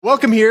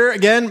Welcome here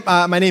again.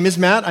 My name is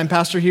Matt. I'm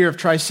pastor here of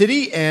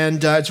Tri-City,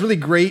 and it's really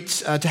great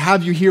to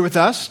have you here with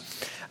us.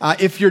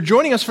 If you're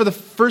joining us for the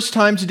first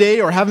time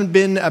today or haven't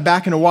been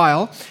back in a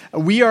while,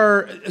 we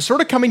are sort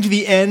of coming to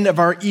the end of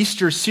our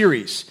Easter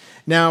series.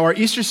 Now, our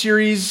Easter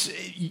series,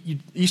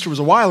 Easter was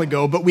a while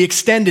ago, but we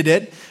extended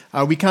it.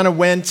 We kind of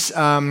went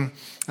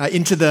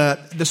into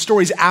the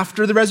stories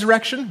after the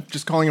resurrection,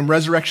 just calling them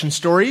resurrection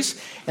stories.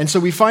 And so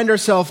we find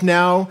ourselves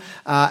now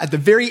at the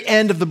very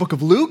end of the book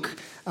of Luke.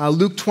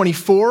 Luke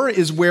 24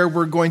 is where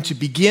we're going to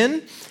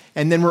begin,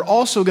 and then we're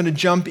also going to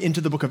jump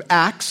into the book of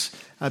Acts,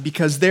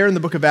 because there in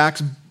the book of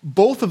Acts,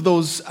 both of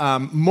those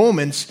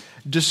moments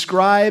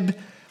describe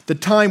the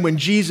time when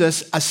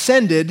Jesus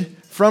ascended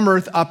from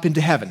earth up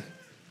into heaven,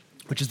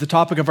 which is the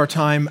topic of our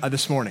time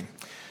this morning.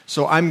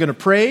 So I'm going to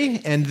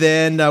pray, and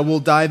then we'll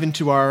dive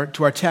into our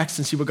text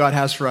and see what God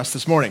has for us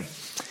this morning.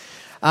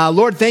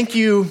 Lord, thank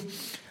you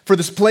for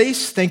this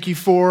place. Thank you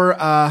for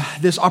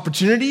this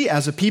opportunity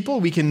as a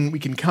people. We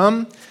can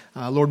come.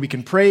 Lord, we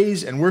can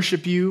praise and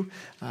worship you.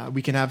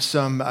 We can have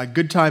some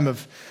good time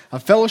of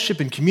fellowship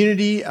and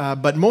community.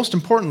 But most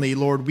importantly,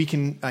 Lord, we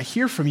can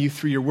hear from you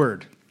through your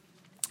word.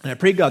 And I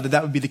pray, God,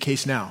 that would be the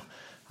case now.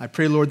 I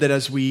pray, Lord, that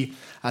as we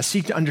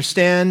seek to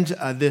understand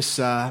this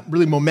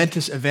really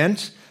momentous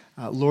event,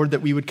 Lord,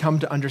 that we would come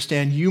to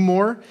understand you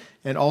more,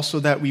 and also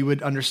that we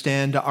would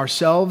understand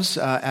ourselves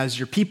as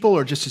your people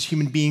or just as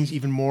human beings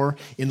even more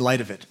in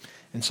light of it.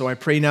 And so I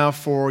pray now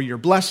for your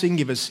blessing.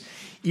 Give us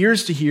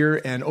ears to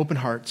hear and open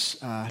hearts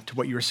to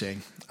what you are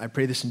saying. I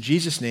pray this in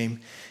Jesus'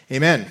 name.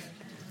 Amen.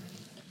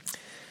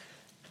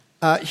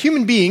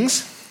 Human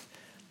beings,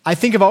 I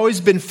think, have always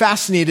been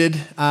fascinated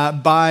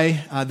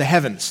by the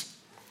heavens,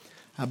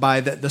 by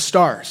the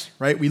stars,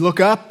 right? We look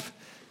up.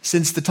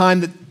 Since the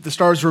time that the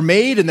stars were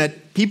made and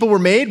that people were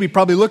made, we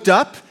probably looked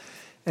up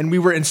and we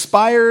were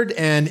inspired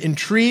and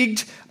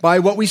intrigued by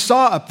what we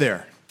saw up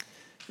there.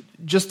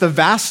 Just the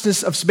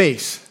vastness of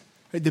space,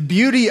 right? The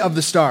beauty of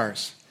the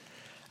stars.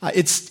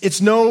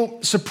 It's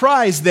no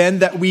surprise then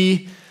that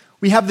we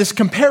have this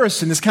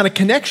comparison, this kind of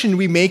connection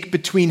we make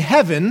between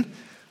heaven,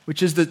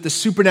 which is the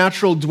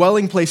supernatural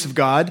dwelling place of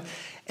God,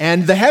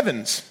 and the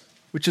heavens,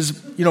 which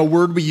is a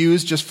word we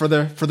use just for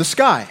the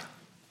sky.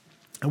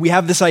 And we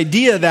have this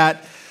idea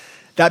that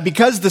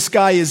because the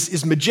sky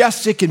is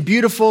majestic and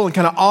beautiful and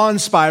kind of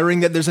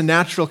awe-inspiring, that there's a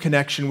natural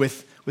connection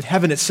with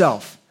heaven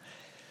itself.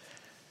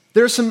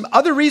 There are some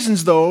other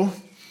reasons, though,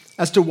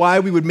 as to why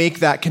we would make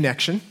that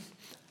connection.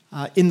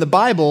 In the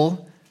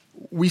Bible,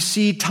 we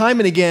see time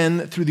and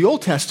again through the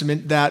Old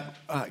Testament that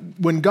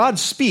when God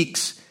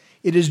speaks,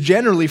 it is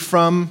generally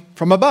from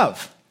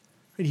above.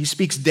 He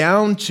speaks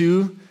down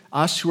to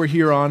us who are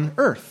here on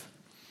earth.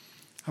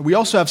 We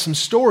also have some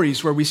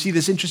stories where we see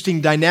this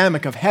interesting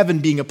dynamic of heaven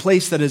being a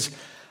place that is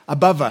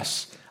above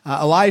us.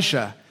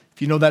 Elijah,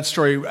 if you know that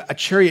story, a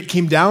chariot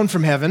came down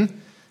from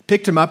heaven,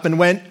 picked him up, and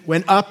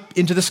went up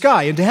into the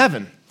sky, into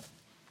heaven.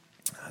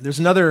 There's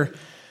another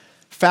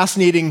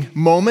fascinating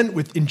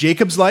moment in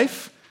Jacob's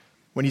life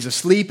when he's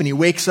asleep and he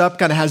wakes up,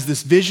 kind of has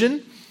this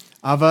vision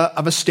of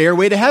a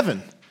stairway to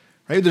heaven.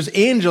 Right? There's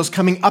angels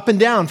coming up and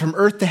down from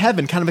earth to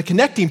heaven, kind of a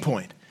connecting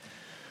point,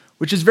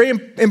 which is very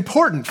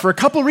important for a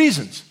couple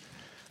reasons.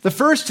 The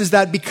first is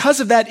that because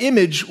of that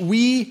image,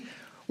 we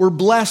were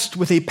blessed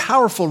with a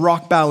powerful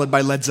rock ballad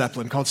by Led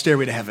Zeppelin called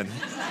Stairway to Heaven.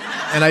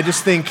 And I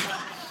think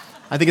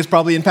it's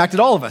probably impacted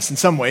all of us in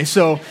some way.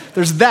 So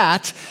there's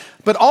that.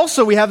 But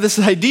also we have this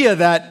idea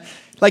that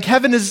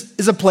heaven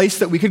is a place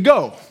that we could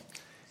go.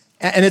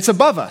 And it's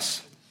above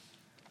us.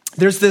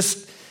 There's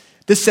this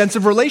sense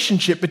of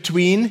relationship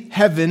between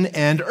heaven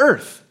and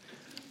earth,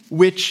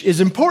 which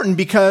is important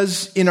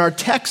because in our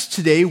text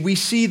today, we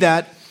see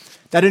that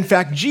in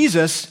fact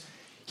Jesus,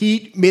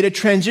 he made a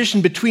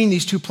transition between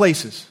these two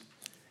places,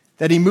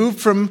 that he moved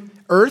from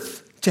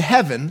earth to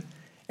heaven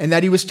and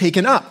that he was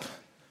taken up.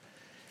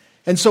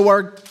 And so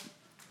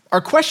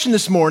our question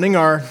this morning,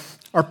 our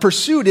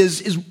pursuit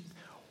is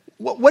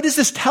what does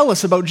this tell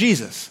us about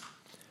Jesus?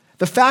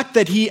 The fact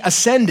that he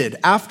ascended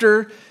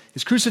after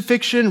his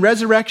crucifixion,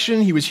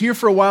 resurrection, he was here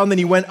for a while and then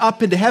he went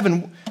up into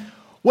heaven.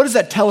 What does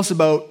that tell us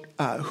about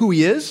who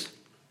he is,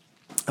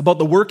 about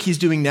the work he's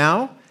doing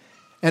now?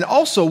 And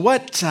also,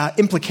 what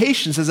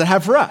implications does it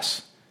have for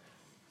us?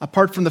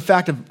 Apart from the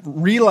fact of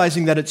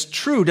realizing that it's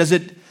true, does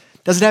it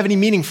have any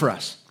meaning for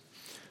us?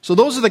 So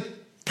those are the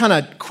kind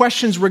of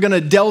questions we're going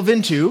to delve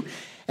into.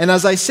 And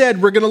as I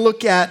said, we're going to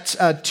look at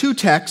two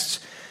texts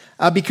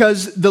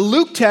because the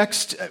Luke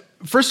text,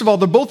 first of all,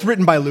 they're both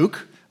written by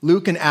Luke.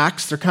 Luke and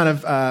Acts, they're kind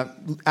of,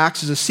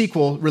 Acts is a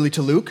sequel really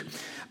to Luke.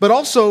 But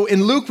also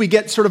in Luke, we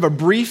get sort of a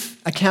brief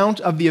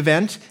account of the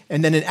event,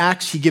 and then in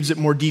Acts, he gives it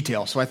more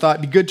detail. So I thought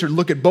it'd be good to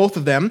look at both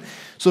of them.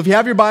 So if you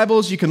have your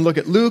Bibles, you can look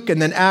at Luke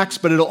and then Acts,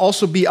 but it'll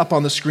also be up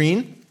on the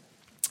screen.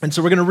 And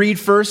so we're going to read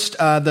first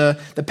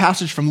the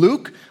passage from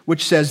Luke,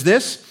 which says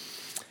this,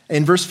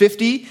 in verse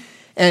 50,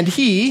 "And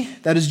he,"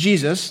 that is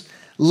Jesus,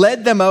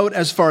 "led them out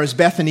as far as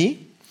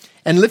Bethany,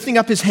 and lifting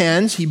up his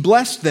hands, he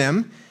blessed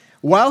them.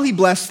 While he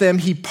blessed them,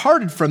 he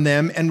parted from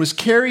them and was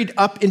carried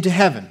up into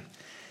heaven.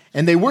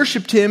 And they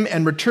worshipped him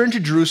and returned to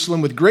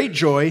Jerusalem with great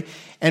joy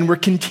and were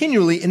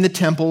continually in the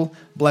temple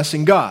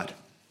blessing God.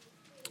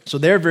 So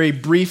there, very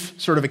brief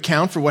sort of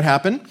account for what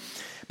happened.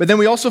 But then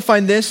we also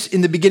find this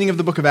in the beginning of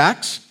the book of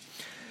Acts.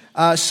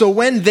 So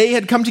when they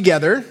had come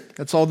together,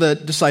 that's all the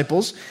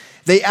disciples,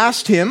 they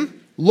asked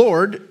him,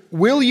 "Lord,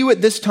 will you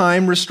at this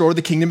time restore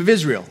the kingdom of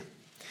Israel?"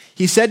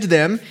 He said to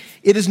them,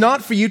 "It is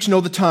not for you to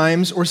know the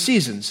times or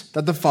seasons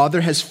that the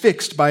Father has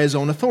fixed by his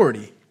own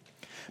authority.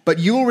 But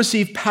you will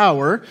receive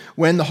power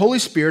when the Holy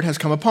Spirit has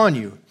come upon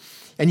you.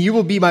 And you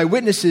will be my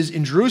witnesses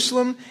in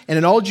Jerusalem and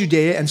in all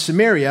Judea and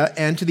Samaria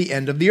and to the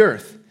end of the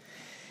earth."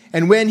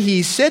 And when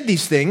he said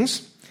these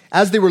things,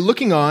 as they were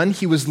looking on,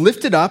 he was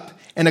lifted up,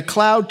 and a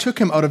cloud took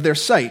him out of their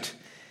sight.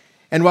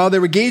 And while they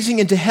were gazing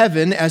into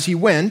heaven as he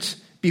went,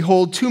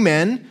 behold, two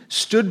men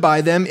stood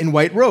by them in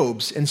white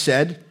robes and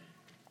said,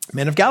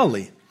 "Men of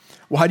Galilee,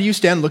 why do you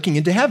stand looking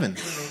into heaven?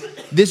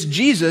 This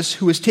Jesus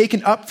who was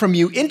taken up from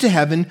you into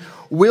heaven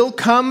will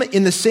come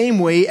in the same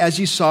way as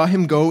you saw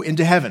him go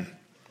into heaven."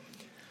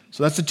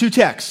 So that's the two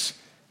texts.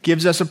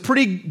 Gives us a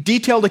pretty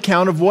detailed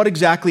account of what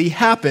exactly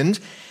happened.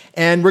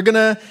 And we're going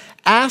to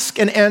ask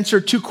and answer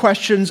two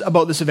questions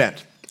about this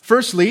event.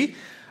 Firstly,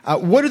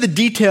 what are the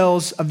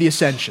details of the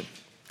ascension?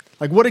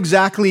 Like, what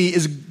exactly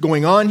is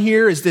going on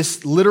here? Is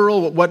this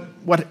literal?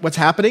 What's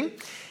happening?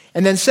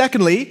 And then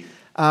secondly,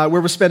 where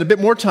we'll spend a bit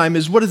more time,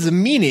 is what is the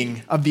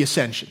meaning of the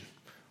ascension?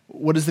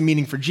 What is the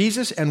meaning for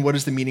Jesus, and what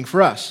is the meaning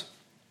for us?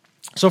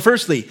 So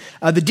firstly,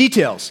 the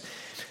details.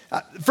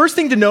 First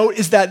thing to note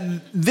is that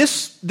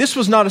this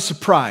was not a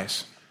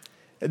surprise.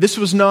 This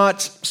was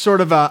not sort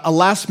of a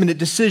last-minute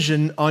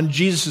decision on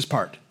Jesus'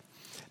 part.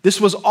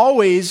 This was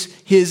always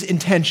his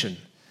intention.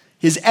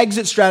 His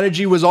exit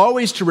strategy was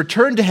always to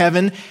return to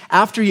heaven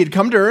after he had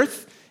come to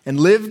earth and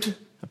lived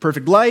a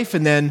perfect life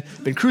and then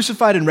been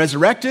crucified and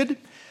resurrected.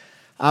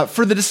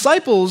 For the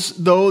disciples,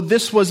 though,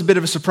 this was a bit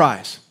of a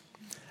surprise.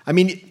 I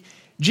mean,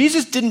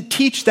 Jesus didn't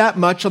teach that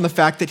much on the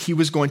fact that he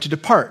was going to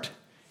depart.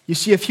 You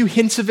see a few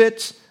hints of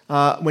it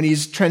when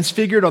he's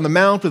transfigured on the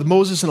mount with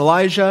Moses and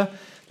Elijah.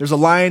 There's a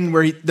line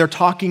where they're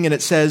talking, and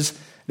it says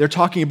they're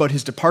talking about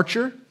his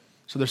departure.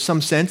 So there's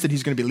some sense that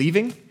he's going to be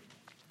leaving.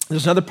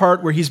 There's another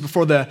part where he's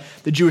before the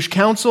Jewish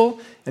council,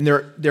 and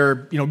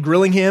they're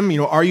grilling him.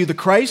 Are you the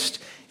Christ?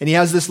 And he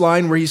has this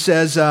line where he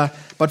says,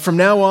 "But from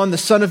now on, the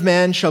Son of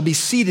Man shall be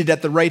seated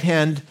at the right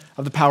hand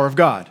of the power of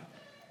God."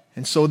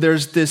 And so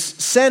there's this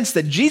sense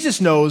that Jesus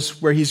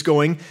knows where he's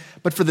going,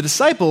 but for the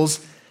disciples,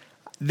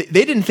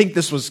 they didn't think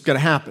this was going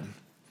to happen.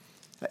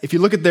 If you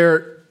look at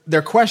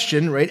their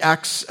question, right,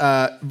 Acts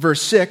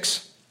verse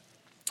 6,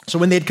 so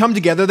when they had come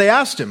together, they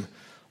asked him,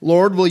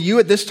 "Lord, will you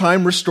at this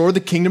time restore the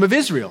kingdom of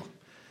Israel?"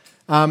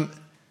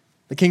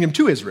 The kingdom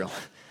to Israel.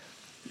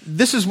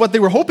 This is what they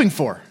were hoping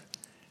for.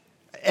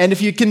 And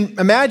if you can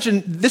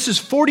imagine, this is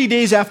 40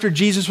 days after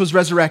Jesus was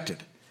resurrected.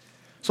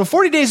 So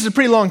 40 days is a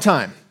pretty long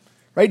time,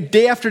 right?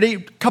 Day after day, a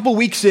couple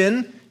weeks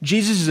in,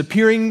 Jesus is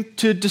appearing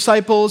to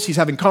disciples. He's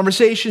having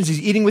conversations. He's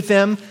eating with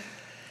them.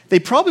 They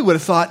probably would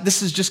have thought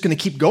this is just going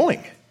to keep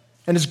going.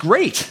 And it's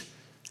great.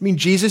 I mean,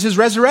 Jesus is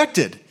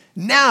resurrected.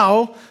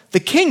 Now, the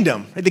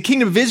kingdom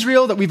of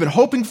Israel that we've been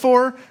hoping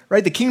for,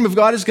 right? The kingdom of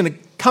God is going to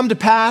come to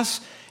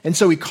pass. And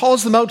so he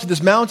calls them out to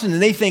this mountain,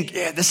 and they think,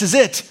 yeah, this is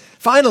it,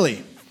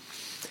 finally.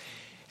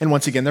 And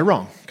once again, they're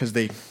wrong, because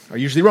they are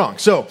usually wrong.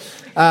 So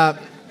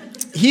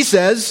he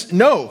says,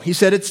 no. He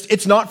said,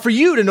 it's not for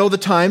you to know the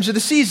times or the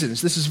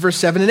seasons. This is verse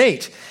 7 and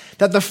 8,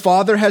 that the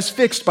Father has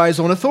fixed by his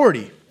own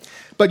authority.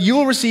 But you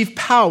will receive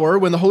power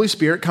when the Holy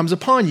Spirit comes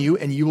upon you,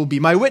 and you will be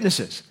my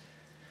witnesses.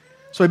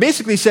 So he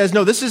basically says,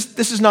 no, this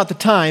is not the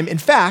time. In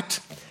fact,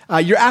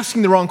 you're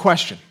asking the wrong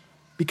question,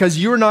 because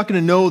you're not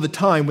going to know the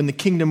time when the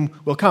kingdom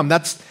will come.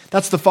 That's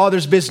the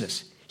Father's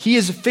business. He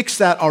has fixed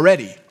that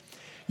already.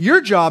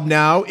 Your job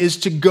now is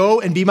to go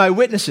and be my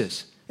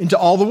witnesses into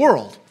all the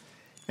world.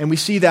 And we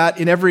see that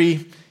in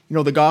every,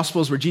 the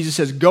Gospels where Jesus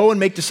says, go and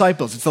make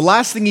disciples. It's the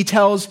last thing he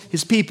tells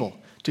his people,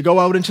 to go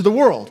out into the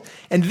world.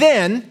 And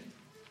then,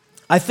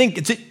 I think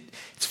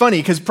it's funny,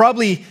 because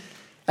probably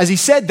as he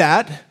said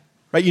that,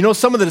 right,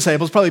 some of the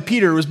disciples, probably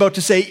Peter, was about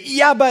to say,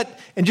 yeah, but,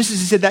 and just as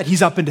he said that,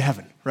 he's up into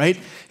heaven, right?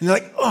 And they're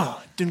like,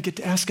 oh, didn't get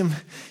to ask him.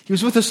 He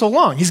was with us so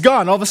long. He's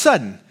gone all of a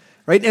sudden,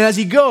 right? And as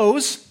he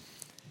goes,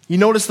 you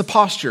notice the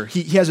posture.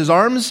 He has his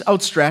arms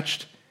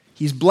outstretched.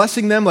 He's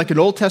blessing them like an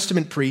Old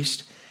Testament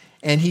priest,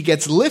 and he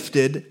gets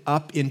lifted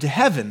up into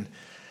heaven.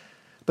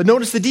 But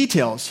notice the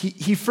details.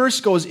 He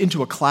first goes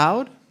into a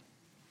cloud,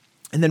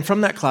 and then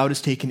from that cloud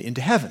is taken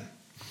into heaven.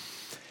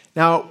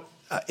 Now,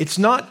 it's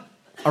not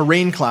a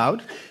rain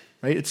cloud,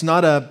 right? It's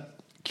not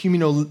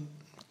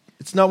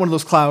it's not one of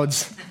those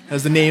clouds,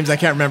 as the names I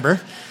can't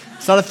remember.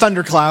 It's not a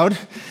thunder cloud.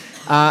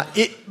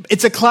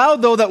 It's a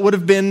cloud, though, that would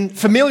have been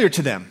familiar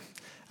to them.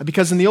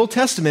 Because in the Old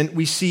Testament,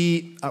 we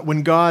see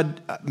when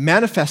God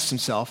manifests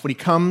himself, when he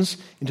comes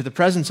into the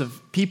presence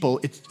of people,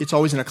 it's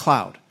always in a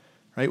cloud,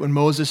 right? When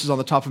Moses is on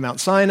the top of Mount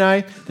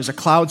Sinai, there's a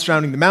cloud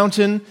surrounding the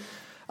mountain.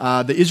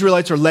 The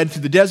Israelites are led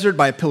through the desert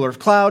by a pillar of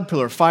cloud,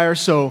 pillar of fire.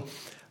 So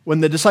when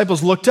the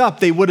disciples looked up,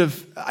 they would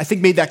have, I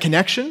think, made that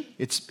connection.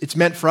 It's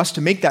meant for us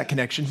to make that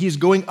connection. He is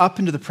going up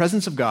into the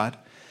presence of God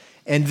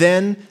and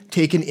then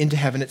taken into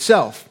heaven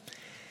itself.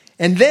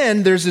 And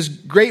then there's this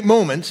great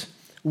moment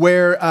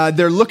where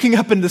they're looking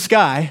up in the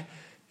sky,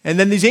 and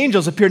then these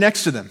angels appear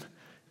next to them.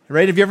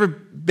 Right? Have you ever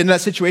been in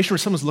that situation where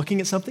someone's looking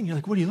at something? You're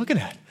like, what are you looking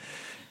at?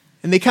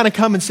 And they kind of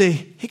come and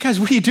say, hey guys,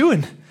 what are you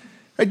doing?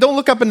 Right? Don't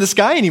look up in the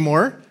sky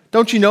anymore.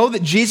 Don't you know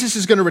that Jesus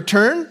is going to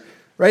return?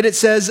 Right? It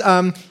says,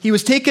 he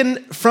was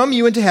taken from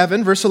you into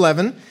heaven, verse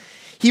 11.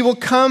 He will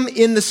come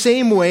in the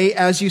same way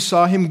as you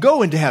saw him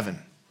go into heaven.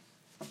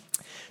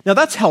 Now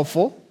that's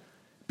helpful,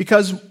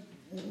 because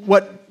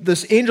what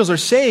the angels are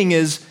saying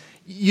is,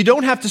 you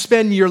don't have to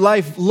spend your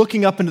life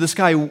looking up into the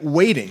sky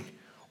waiting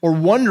or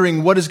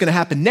wondering what is going to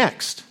happen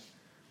next.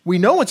 We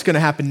know what's going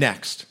to happen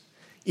next.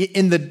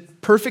 In the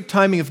perfect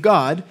timing of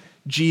God,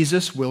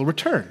 Jesus will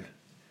return.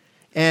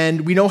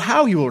 And we know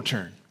how he will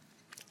return.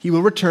 He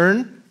will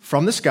return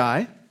from the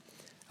sky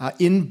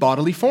in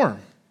bodily form.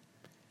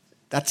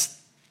 That's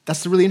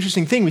the really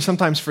interesting thing we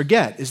sometimes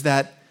forget, is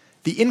that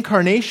the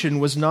incarnation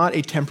was not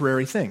a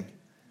temporary thing.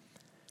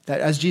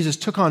 That as Jesus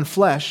took on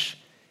flesh,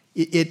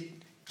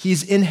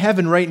 he's in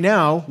heaven right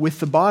now with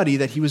the body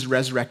that he was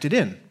resurrected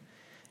in.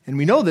 And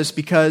we know this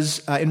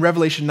because in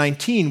Revelation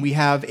 19, we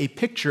have a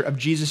picture of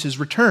Jesus'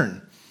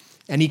 return.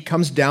 And he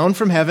comes down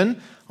from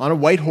heaven on a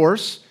white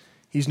horse.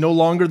 He's no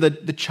longer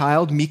the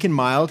child, meek and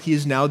mild. He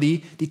is now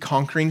the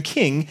conquering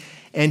king,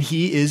 and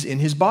he is in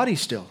his body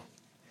still.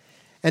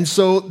 And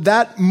so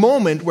that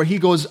moment where he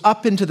goes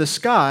up into the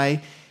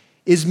sky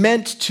is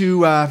meant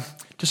to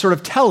sort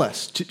of tell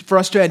us, for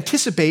us to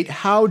anticipate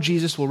how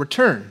Jesus will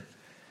return.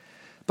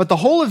 But the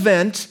whole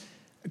event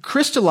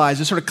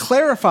crystallizes, sort of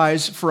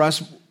clarifies for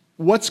us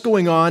what's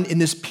going on in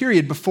this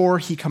period before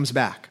he comes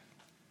back.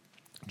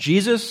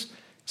 Jesus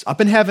is up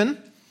in heaven.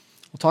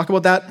 We'll talk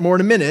about that more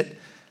in a minute.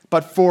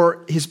 But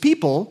for his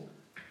people,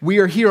 we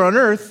are here on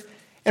earth,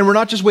 and we're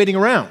not just waiting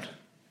around.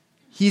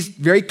 He's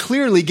very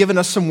clearly given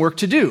us some work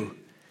to do.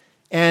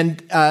 And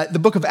the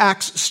book of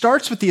Acts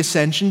starts with the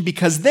ascension,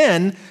 because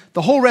then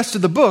the whole rest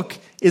of the book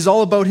is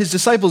all about his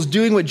disciples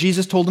doing what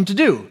Jesus told them to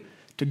do,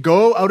 to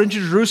go out into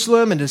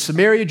Jerusalem and to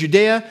Samaria,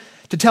 Judea,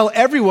 to tell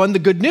everyone the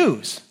good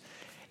news.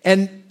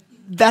 And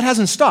that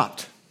hasn't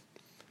stopped.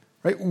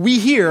 Right? We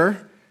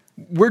here,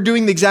 we're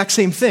doing the exact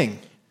same thing.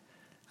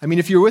 I mean,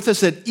 if you were with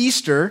us at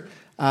Easter,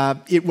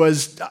 it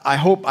was, I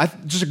hope,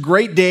 just a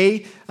great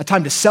day, a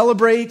time to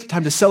celebrate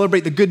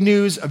the good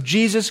news of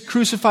Jesus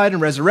crucified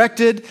and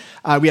resurrected.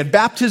 We had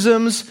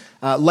baptisms,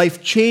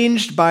 life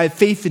changed by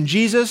faith in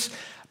Jesus.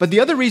 But the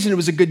other reason it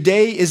was a good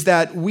day is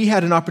that we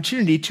had an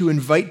opportunity to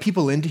invite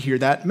people in to hear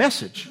that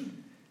message.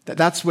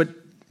 That's what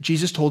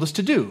Jesus told us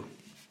to do.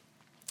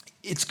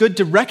 It's good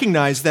to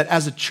recognize that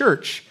as a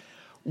church,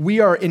 we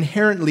are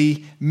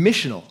inherently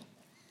missional.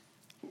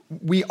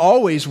 We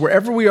always,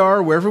 wherever we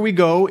are, wherever we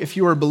go, if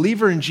you are a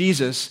believer in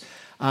Jesus,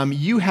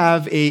 you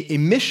have a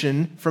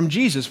mission from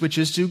Jesus, which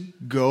is to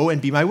go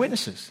and be my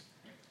witnesses,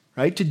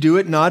 right? To do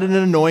it not in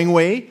an annoying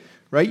way,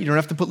 right? You don't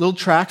have to put little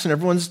tracts on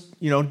everyone's,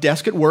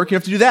 desk at work. You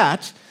don't have to do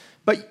that,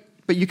 but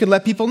you can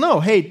let people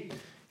know, hey,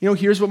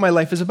 here's what my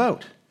life is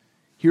about.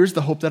 Here's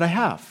the hope that I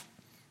have,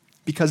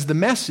 because the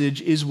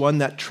message is one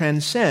that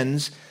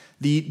transcends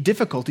the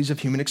difficulties of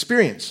human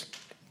experience.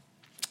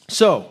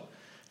 So,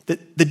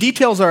 the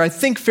details are, I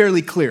think,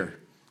 fairly clear.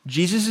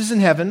 Jesus is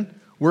in heaven.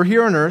 We're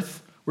here on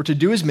earth. We're to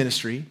do his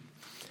ministry.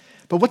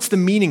 But what's the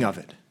meaning of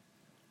it?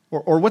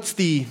 Or what's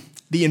the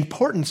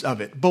importance of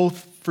it,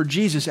 both for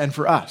Jesus and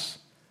for us?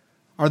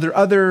 Are there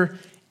other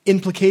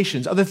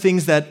implications, other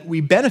things that we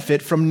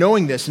benefit from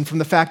knowing this and from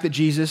the fact that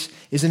Jesus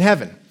is in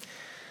heaven?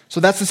 So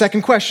that's the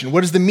second question.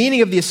 What is the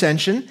meaning of the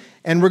ascension?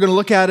 And we're going to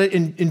look at it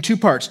in two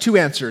parts, two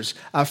answers.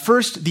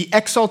 First, the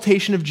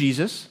exaltation of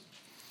Jesus,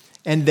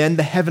 and then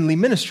the heavenly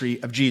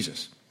ministry of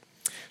Jesus.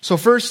 So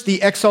first,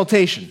 the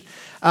exaltation.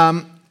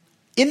 In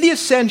the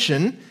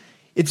ascension,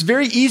 it's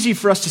very easy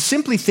for us to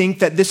simply think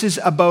that this is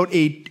about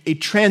a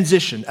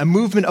transition, a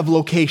movement of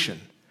location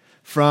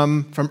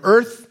from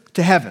earth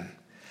to heaven.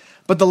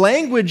 But the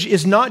language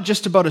is not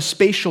just about a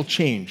spatial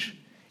change.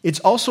 It's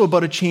also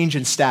about a change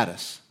in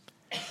status.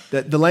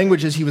 The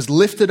language is he was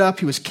lifted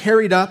up, he was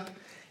carried up,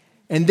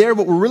 and there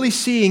what we're really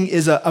seeing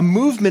is a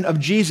movement of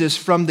Jesus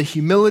from the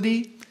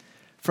humility,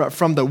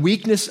 from the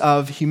weakness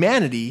of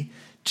humanity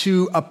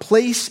to a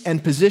place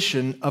and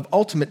position of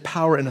ultimate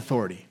power and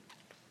authority.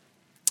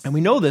 And we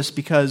know this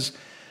because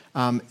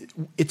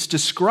it's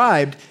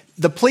described,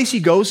 the place he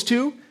goes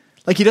to,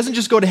 like he doesn't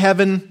just go to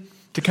heaven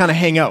to kind of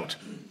hang out.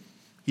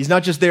 He's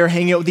not just there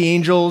hanging out with the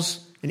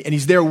angels, and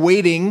he's there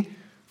waiting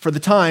for the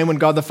time when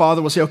God the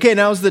Father will say, okay,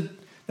 now's the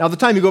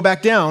time you go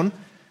back down.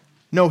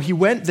 No, he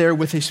went there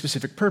with a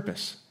specific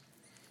purpose.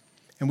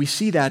 And we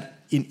see that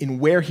in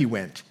where he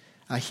went.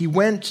 He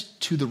went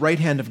to the right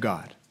hand of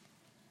God.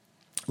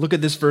 Look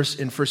at this verse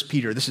in 1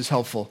 Peter. This is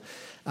helpful.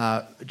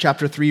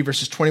 Chapter 3,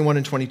 verses 21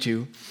 and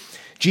 22.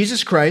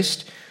 Jesus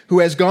Christ, who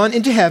has gone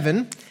into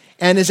heaven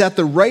and is at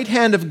the right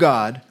hand of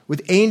God,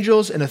 with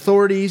angels and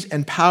authorities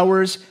and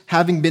powers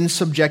having been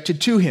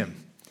subjected to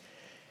him.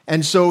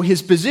 And so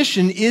his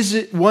position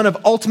is one of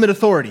ultimate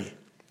authority.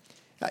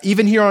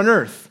 Even here on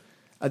earth,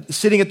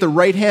 sitting at the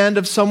right hand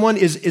of someone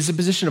is a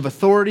position of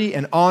authority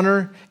and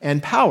honor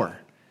and power.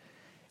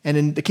 And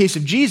in the case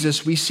of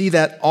Jesus, we see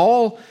that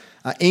all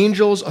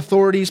angels,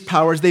 authorities,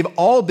 powers, they've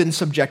all been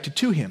subjected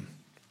to him.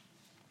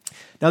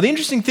 Now, the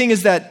interesting thing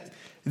is that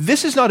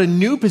this is not a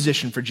new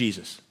position for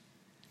Jesus.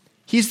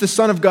 He's the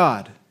Son of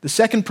God, the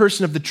second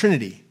person of the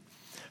Trinity.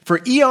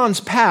 For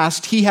eons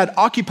past, he had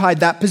occupied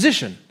that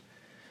position.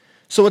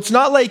 So it's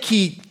not like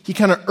he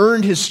kind of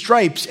earned his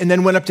stripes and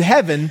then went up to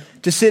heaven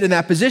to sit in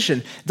that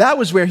position. That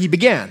was where he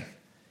began.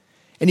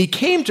 And he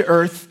came to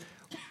earth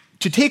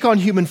to take on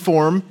human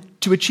form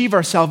to achieve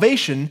our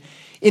salvation.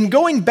 In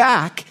going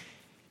back,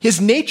 his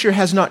nature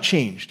has not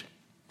changed.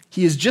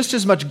 He is just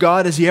as much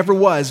God as he ever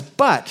was,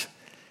 but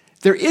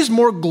there is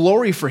more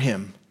glory for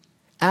him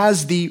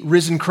as the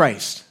risen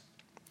Christ.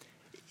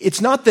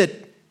 It's not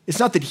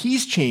that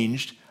he's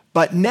changed,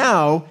 but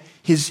now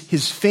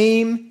his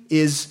fame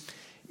is,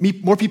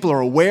 more people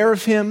are aware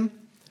of him.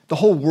 The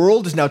whole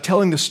world is now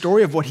telling the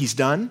story of what he's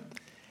done.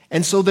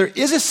 And so there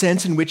is a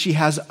sense in which he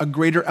has a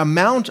greater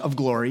amount of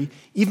glory,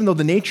 even though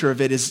the nature of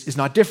it is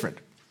not different.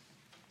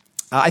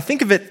 I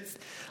think of it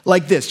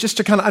like this, just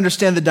to kind of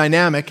understand the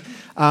dynamic.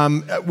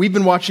 We've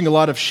been watching a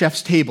lot of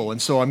Chef's Table,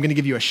 and so I'm going to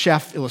give you a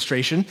chef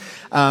illustration.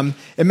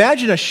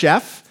 Imagine a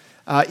chef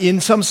in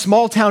some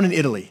small town in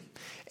Italy.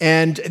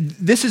 And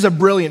this is a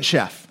brilliant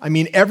chef. I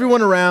mean,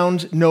 everyone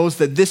around knows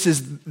that this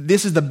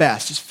is the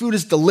best. His food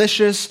is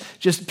delicious.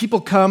 Just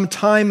people come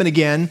time and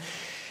again.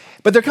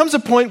 But there comes a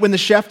point when the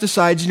chef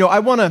decides, I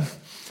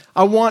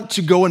want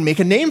to go and make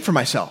a name for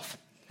myself.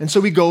 And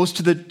so he goes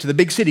to the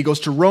big city,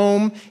 goes to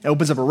Rome, and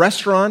opens up a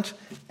restaurant.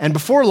 And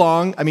before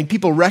long,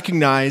 people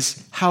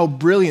recognize how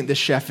brilliant this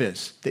chef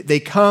is.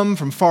 They come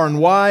from far and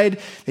wide.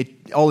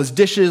 All his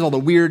dishes, all the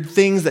weird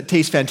things that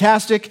taste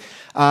fantastic.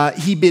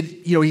 He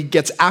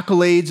gets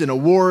accolades and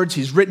awards.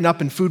 He's written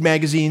up in food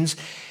magazines.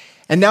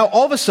 And now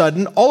all of a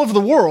sudden, all over the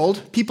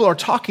world, people are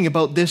talking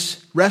about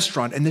this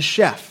restaurant and this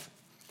chef.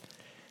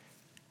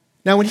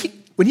 Now, when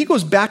he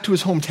goes back to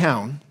his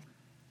hometown,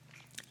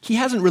 he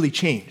hasn't really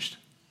changed.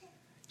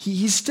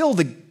 He's still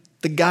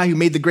the guy who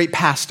made the great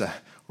pasta,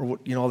 or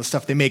all the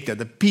stuff they make there,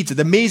 the pizza,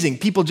 the amazing.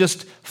 People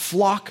just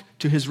flock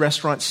to his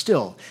restaurant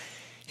still.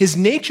 His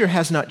nature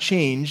has not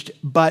changed,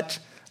 but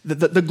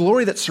the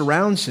glory that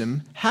surrounds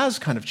him has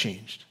kind of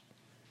changed,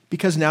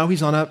 because now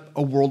he's on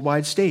a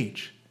worldwide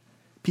stage.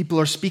 People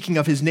are speaking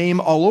of his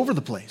name all over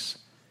the place.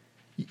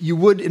 You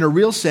would, in a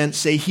real sense,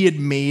 say he had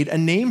made a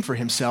name for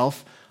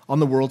himself on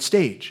the world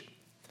stage.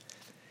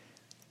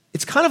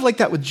 It's kind of like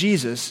that with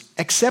Jesus,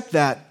 except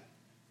that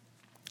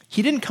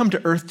he didn't come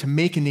to earth to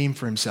make a name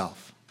for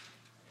himself.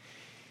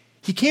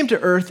 He came to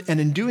earth, and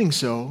in doing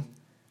so,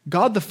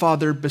 God the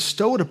Father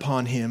bestowed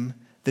upon him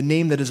the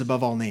name that is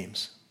above all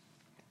names.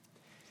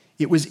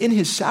 It was in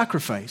his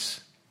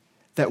sacrifice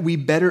that we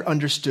better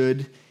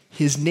understood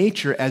his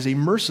nature as a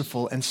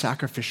merciful and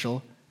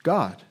sacrificial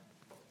God.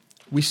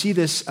 We see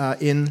this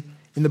in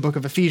the book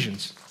of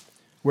Ephesians,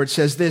 where it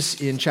says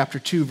this in chapter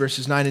 2,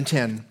 verses 9 and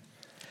 10.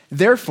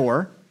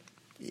 Therefore,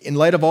 in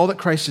light of all that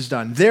Christ has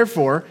done,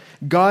 therefore,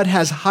 God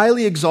has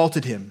highly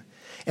exalted him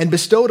and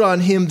bestowed on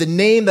him the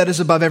name that is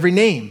above every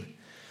name,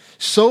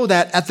 so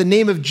that at the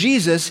name of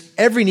Jesus,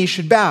 every knee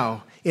should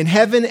bow, in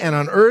heaven and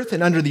on earth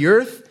and under the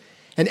earth,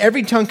 and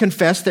every tongue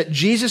confess that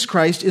Jesus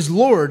Christ is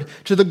Lord,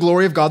 to the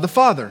glory of God the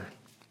Father.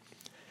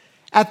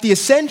 At the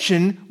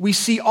ascension, we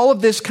see all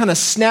of this kind of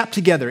snap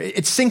together.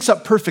 It syncs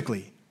up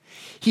perfectly.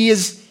 He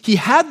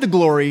had the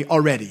glory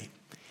already.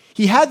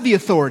 He had the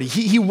authority.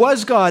 He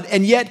was God,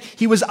 and yet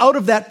he was out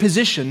of that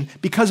position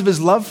because of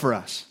his love for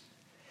us.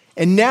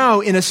 And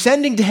now, in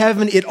ascending to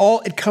heaven,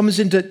 it comes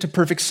into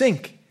perfect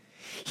sync.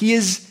 He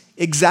is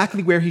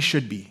exactly where he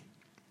should be.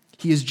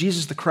 He is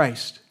Jesus the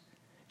Christ,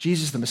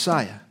 Jesus the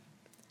Messiah,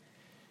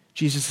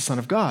 Jesus the Son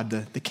of God,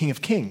 the King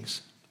of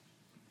Kings.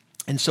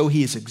 And so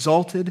he is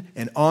exalted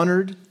and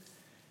honored.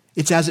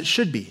 It's as it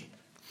should be.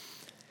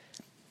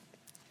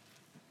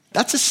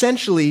 That's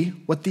essentially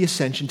what the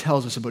ascension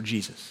tells us about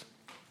Jesus.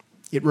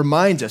 It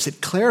reminds us,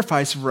 it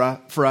clarifies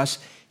for us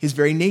his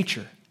very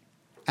nature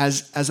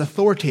as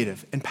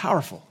authoritative and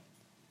powerful.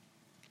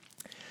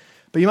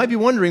 But you might be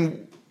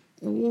wondering,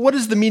 what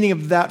is the meaning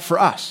of that for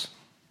us?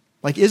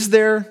 Like, is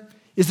there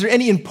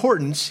any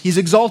importance? He's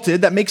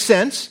exalted, that makes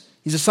sense.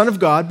 He's a son of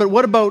God, but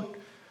what about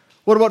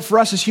for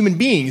us as human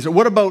beings? Or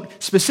what about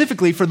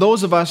specifically for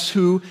those of us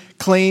who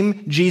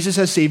claim Jesus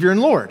as Savior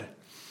and Lord?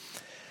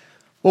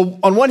 Well,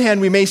 on one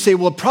hand, we may say,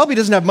 well, it probably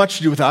doesn't have much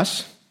to do with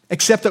us,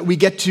 except that we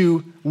get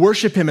to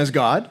worship him as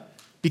God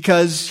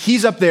because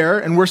he's up there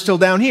and we're still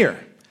down here.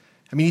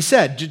 I mean, he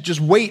said, just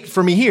wait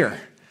for me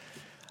here.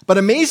 But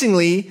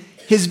amazingly,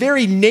 his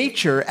very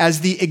nature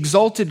as the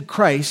exalted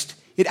Christ,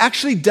 it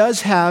actually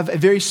does have a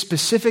very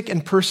specific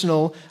and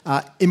personal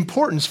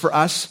importance for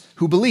us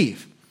who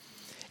believe.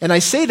 And I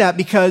say that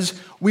because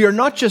we are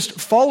not just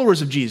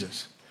followers of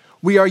Jesus.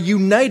 we are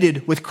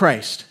united with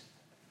Christ.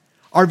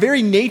 Our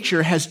very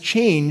nature has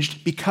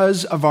changed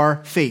because of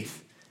our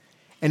faith.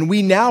 And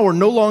we now are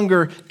no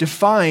longer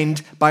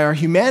defined by our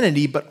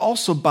humanity, but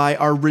also by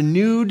our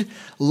renewed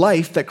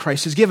life that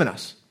Christ has given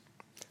us.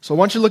 So I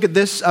want you to look at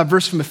this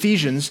verse from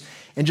Ephesians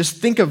and just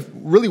think of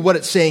really what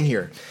it's saying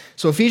here.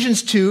 So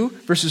Ephesians 2,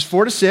 verses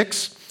 4 to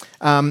 6,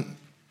 it's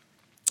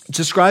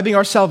describing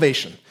our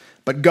salvation.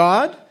 But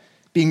God,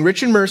 being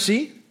rich in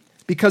mercy,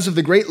 because of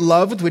the great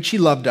love with which he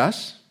loved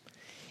us,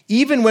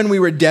 even when we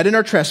were dead in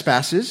our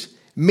trespasses,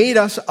 made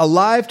us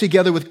alive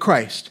together with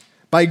Christ.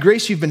 By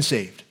grace you've been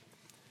saved.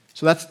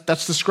 So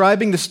that's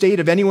describing the state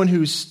of anyone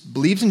who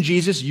believes in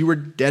Jesus. You were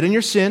dead in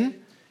your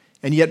sin,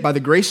 and yet by the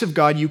grace of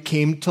God you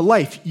came to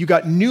life. You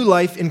got new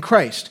life in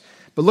Christ.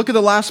 But look at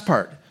the last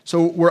part.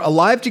 So we're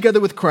alive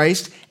together with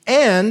Christ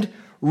and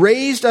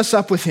raised us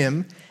up with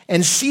him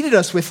and seated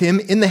us with him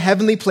in the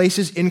heavenly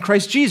places in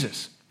Christ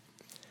Jesus.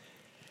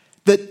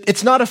 That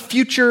it's not a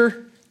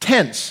future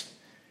tense.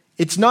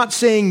 It's not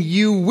saying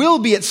you will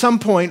be at some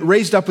point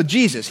raised up with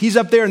Jesus. He's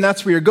up there and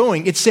that's where you're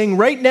going. It's saying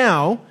right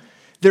now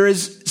there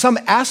is some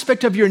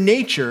aspect of your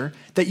nature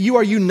that you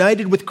are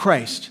united with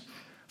Christ.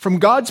 From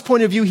God's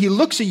point of view, he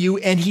looks at you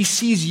and he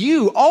sees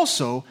you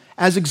also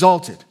as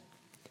exalted.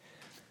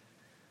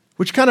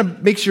 Which kind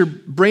of makes your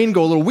brain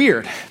go a little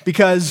weird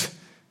because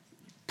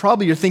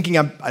probably you're thinking,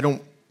 I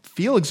don't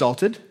feel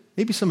exalted.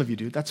 Maybe some of you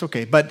do. That's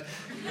okay. But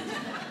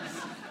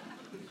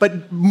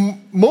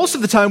most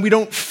of the time, we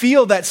don't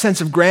feel that sense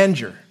of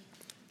grandeur.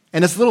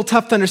 And it's a little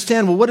tough to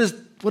understand, well, what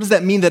does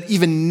that mean that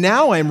even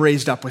now I'm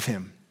raised up with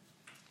him?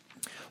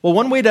 Well,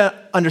 one way to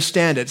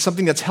understand it,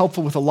 something that's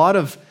helpful with a lot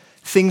of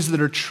things that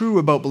are true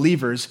about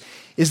believers,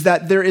 is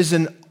that there is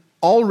an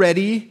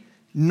already,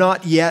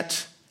 not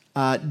yet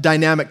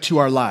dynamic to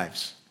our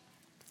lives.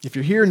 If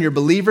you're here and you're a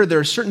believer, there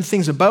are certain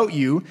things about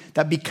you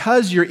that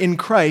because you're in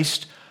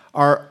Christ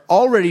are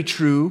already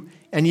true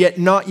and yet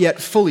not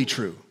yet fully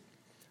true.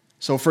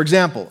 So, for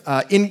example,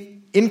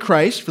 in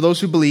Christ, for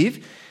those who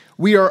believe,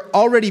 we are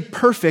already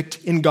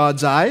perfect in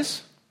God's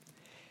eyes,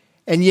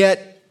 and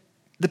yet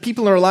the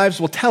people in our lives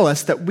will tell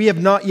us that we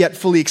have not yet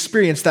fully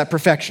experienced that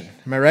perfection.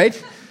 Am I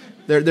right?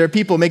 There are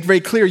people who make very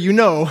clear,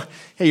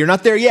 hey, you're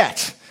not there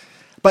yet.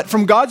 But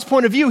from God's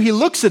point of view, he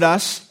looks at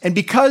us, and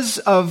because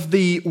of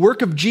the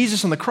work of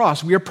Jesus on the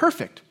cross, we are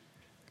perfect.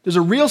 There's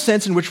a real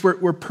sense in which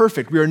we're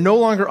perfect. We are no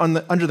longer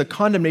under the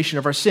condemnation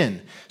of our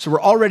sin. So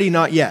we're already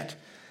not yet.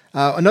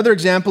 Another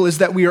example is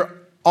that we are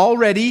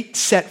already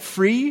set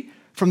free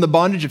from the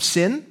bondage of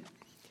sin,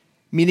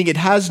 meaning it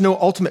has no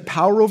ultimate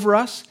power over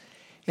us,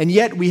 and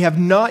yet we have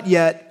not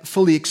yet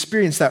fully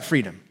experienced that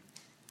freedom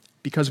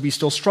because we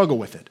still struggle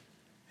with it.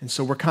 And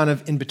so we're kind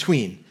of in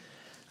between.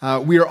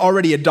 We are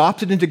already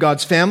adopted into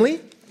God's family,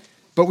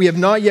 but we have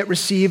not yet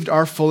received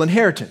our full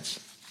inheritance.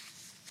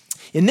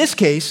 In this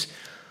case,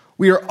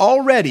 we are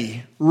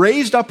already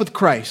raised up with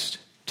Christ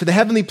to the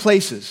heavenly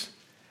places,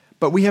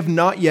 but we have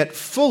not yet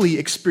fully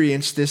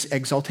experienced this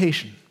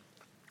exaltation.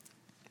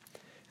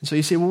 And so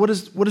you say, well, what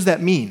does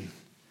that mean?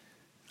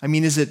 I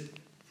mean, is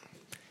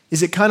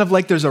it kind of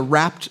like there's a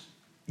wrapped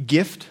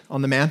gift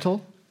on the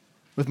mantle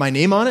with my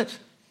name on it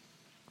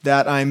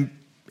that I'm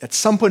at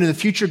some point in the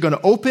future going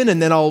to open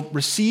and then I'll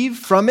receive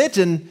from it?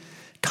 And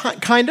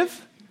kind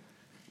of,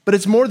 but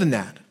it's more than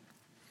that.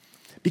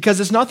 Because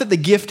it's not that the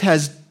gift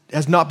has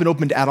not been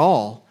opened at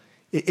all.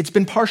 It's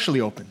been partially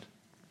opened.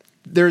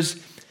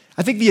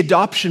 I think the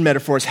adoption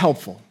metaphor is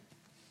helpful.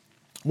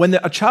 When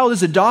a child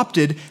is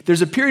adopted,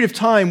 there's a period of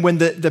time when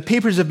the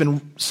papers have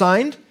been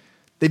signed,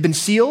 they've been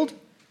sealed.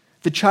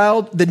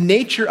 The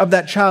nature of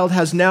that child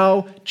has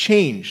now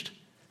changed,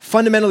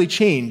 fundamentally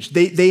changed.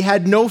 They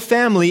had no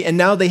family, and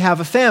now they have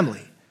a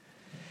family.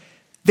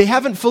 They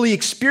haven't fully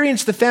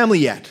experienced the family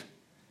yet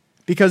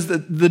because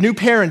the new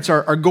parents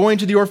are going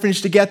to the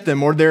orphanage to get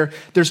them, or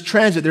there's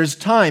transit, there's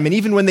time. And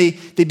even when they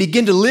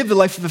begin to live the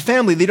life of a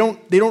family, they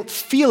don't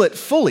feel it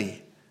fully.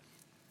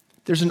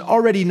 There's an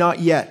already not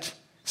yet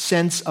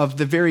sense of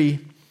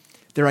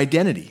their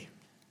identity.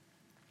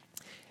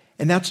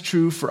 And that's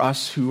true for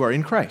us who are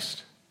in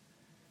Christ.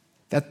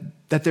 That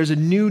there's a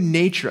new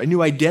nature, a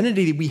new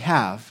identity that we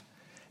have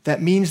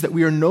that means that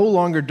we are no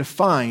longer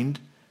defined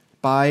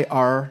by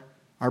our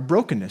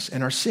brokenness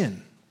and our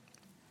sin.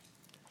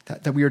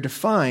 That we are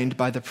defined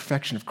by the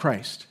perfection of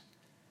Christ.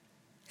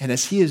 And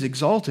as he is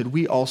exalted,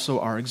 we also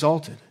are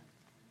exalted.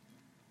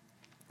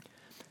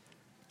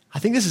 I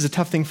think this is a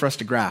tough thing for us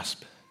to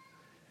grasp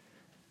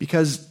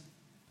because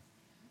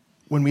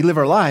when we live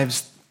our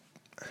lives,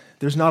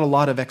 there's not a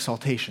lot of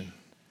exaltation.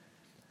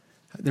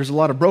 There's a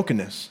lot of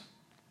brokenness.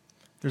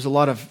 There's a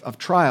lot of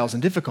trials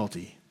and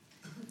difficulty.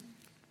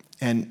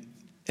 And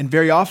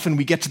very often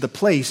we get to the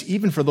place,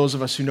 even for those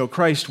of us who know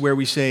Christ, where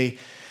we say,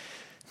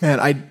 man,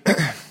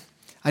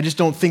 I just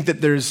don't think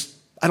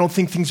I don't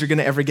think things are going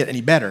to ever get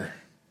any better.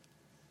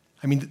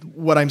 I mean,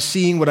 what I'm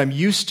seeing, what I'm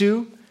used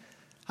to,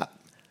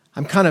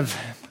 I'm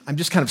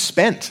just kind of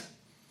spent.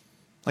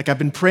 Like I've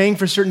been praying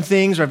for certain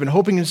things, or I've been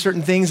hoping in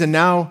certain things, and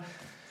now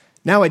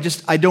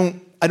I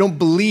don't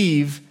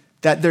believe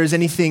that there's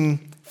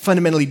anything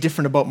fundamentally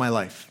different about my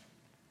life,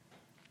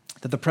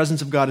 that the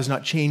presence of God has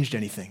not changed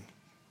anything.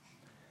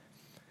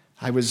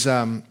 I've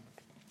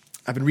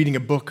been reading a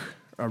book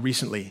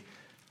recently.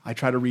 I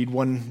try to read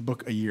one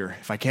book a year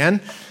if I can,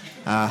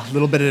 a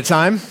little bit at a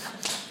time.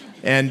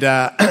 And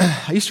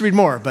I used to read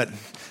more, but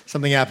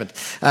something happened.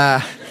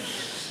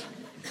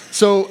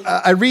 So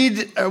I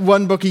read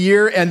one book a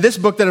year, and this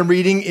book that I'm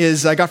reading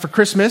is I got for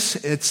Christmas.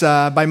 It's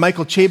by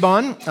Michael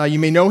Chabon. You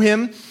may know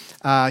him.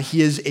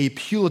 He is a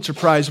Pulitzer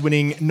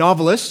Prize-winning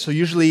novelist, so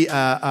usually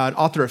an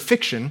author of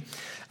fiction.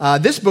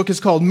 This book is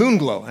called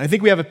Moonglow, and I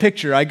think we have a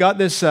picture. I got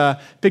this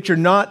picture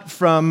not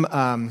from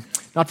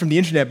the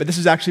internet, but this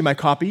is actually my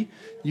copy.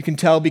 You can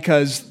tell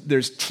because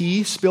there's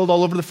tea spilled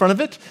all over the front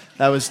of it.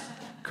 That was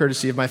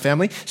courtesy of my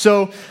family.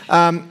 So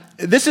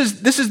this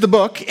is the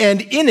book, and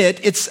in it,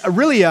 it's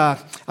really a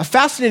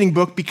fascinating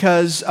book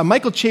because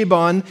Michael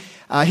Chabon,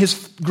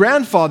 his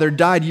grandfather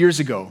died years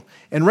ago.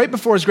 And right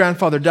before his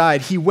grandfather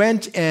died, he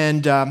went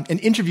and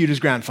interviewed his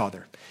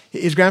grandfather.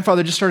 His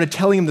grandfather just started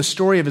telling him the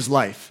story of his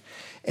life.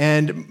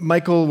 And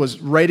Michael was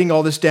writing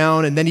all this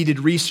down, and then he did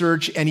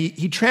research, and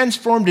he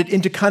transformed it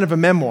into kind of a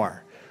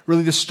memoir,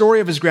 really the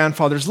story of his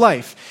grandfather's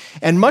life.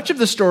 And much of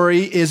the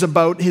story is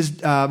about his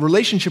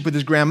relationship with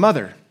his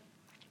grandmother.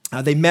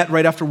 They met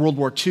right after World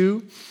War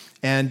II,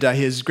 and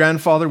his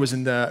grandfather was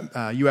in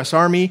the U.S.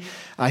 Army.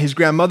 His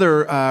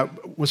grandmother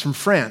was from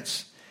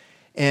France.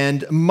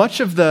 And much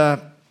of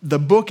the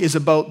book is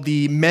about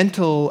the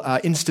mental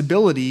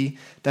instability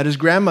that his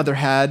grandmother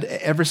had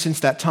ever since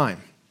that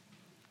time.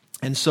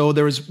 And so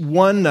there was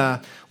one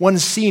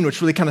scene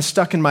which really kind of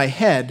stuck in my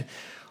head,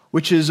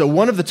 which is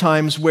one of the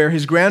times where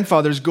his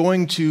grandfather's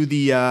going to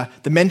the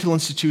mental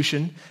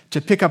institution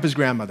to pick up his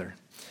grandmother.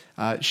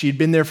 She had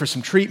been there for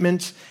some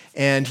treatment,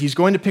 and he's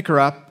going to pick her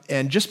up,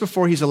 and just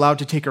before he's allowed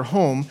to take her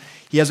home,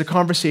 he has a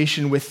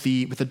conversation with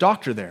the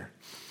doctor there.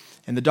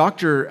 And the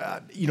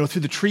doctor,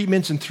 through the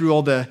treatments and through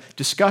all the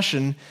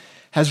discussion,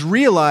 has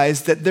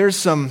realized that there's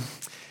some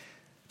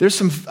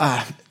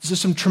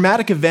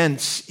traumatic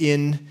events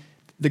in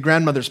the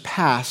grandmother's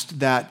past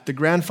that the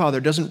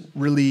grandfather doesn't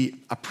really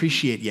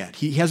appreciate yet.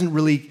 He hasn't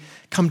really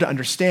come to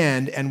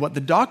understand, and what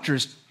the doctor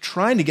is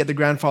trying to get the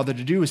grandfather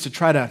to do is to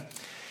try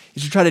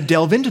to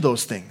delve into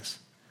those things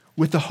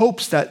with the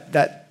hopes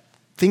that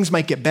things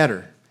might get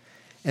better.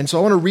 And so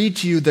I want to read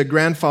to you the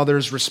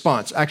grandfather's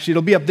response. Actually,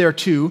 it'll be up there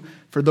too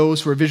for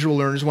those who are visual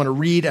learners who want to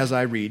read as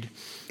I read.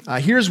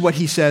 Here's what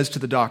he says to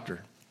the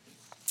doctor.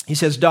 He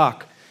says,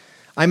 "Doc,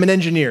 I'm an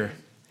engineer,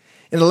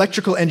 an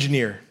electrical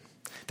engineer.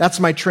 That's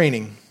my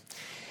training.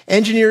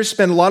 Engineers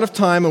spend a lot of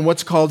time on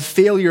what's called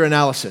failure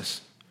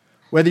analysis.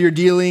 Whether you're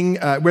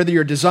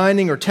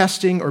designing or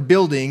testing or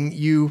building,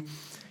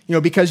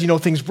 because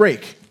things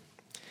break.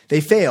 They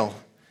fail.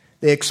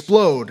 They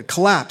explode,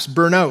 collapse,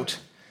 burn out.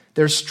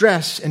 There's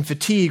stress and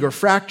fatigue or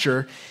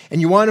fracture, and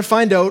you want to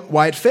find out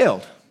why it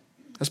failed.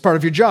 That's part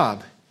of your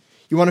job.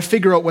 You want to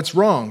figure out what's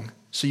wrong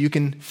so you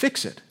can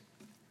fix it.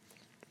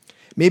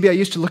 Maybe I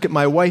used to look at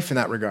my wife in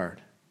that regard.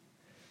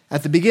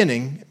 At the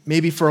beginning,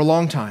 maybe for a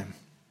long time,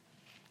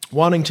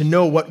 wanting to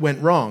know what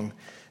went wrong,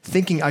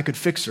 thinking I could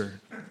fix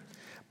her.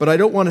 But I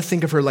don't want to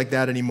think of her like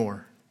that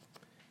anymore.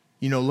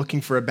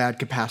 Looking for a bad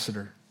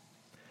capacitor.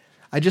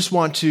 I just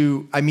want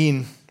to,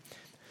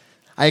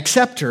 I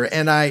accept her,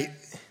 and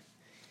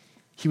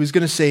he was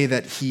going to say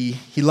that he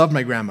loved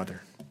my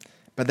grandmother,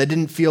 but that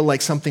didn't feel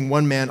like something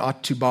one man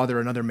ought to bother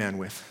another man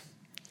with.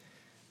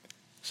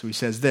 So he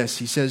says this,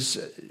 he says,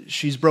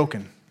 she's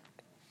broken.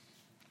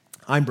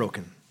 I'm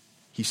broken,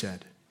 he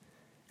said.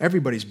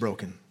 Everybody's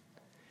broken.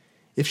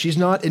 If she's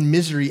not in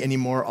misery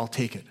anymore, I'll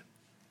take it.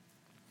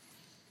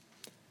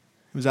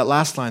 It was that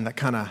last line that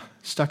kind of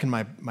stuck in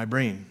my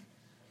brain.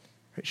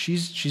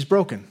 She's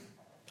broken.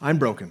 I'm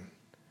broken.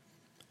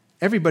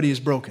 Everybody is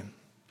broken.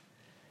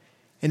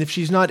 And if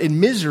she's not in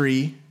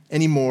misery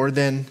anymore,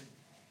 then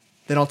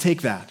I'll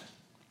take that.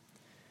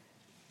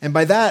 And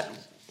by that,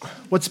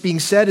 what's being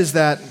said is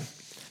that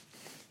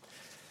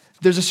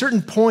there's a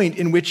certain point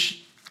in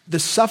which the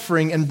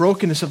suffering and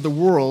brokenness of the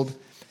world,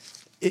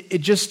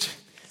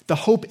 the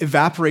hope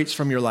evaporates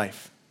from your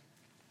life.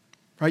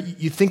 Right?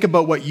 You think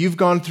about what you've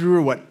gone through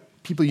or what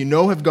people you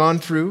know have gone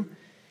through,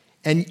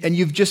 and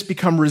you've just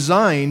become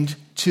resigned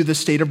to the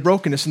state of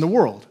brokenness in the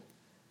world.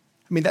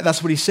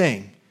 That's what he's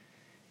saying.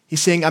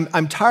 He's saying,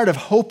 I'm tired of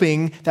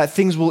hoping that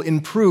things will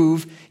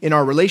improve in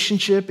our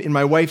relationship, in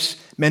my wife's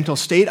mental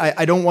state.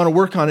 I don't want to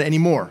work on it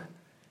anymore.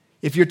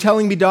 If you're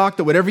telling me, Doc,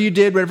 that whatever you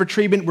did, whatever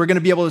treatment, we're going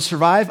to be able to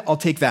survive, I'll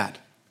take that.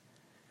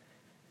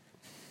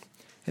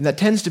 And that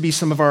tends to be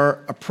some of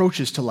our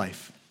approaches to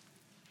life.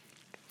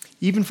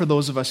 Even for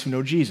those of us who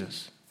know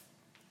Jesus.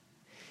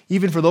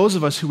 Even for those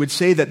of us who would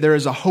say that there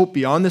is a hope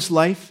beyond this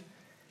life,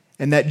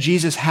 and that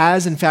Jesus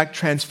has, in fact,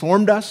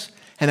 transformed us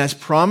and has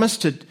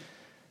promised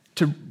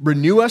to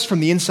renew us from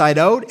the inside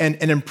out and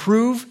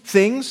improve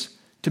things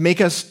to make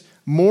us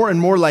more and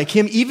more like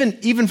him.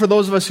 Even for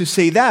those of us who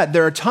say that,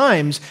 there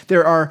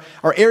are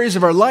areas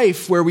of our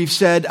life where we've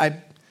said,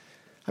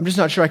 I'm just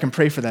not sure I can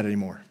pray for that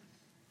anymore.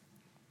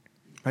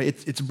 Right?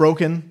 It's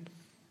broken.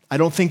 I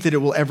don't think that it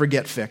will ever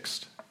get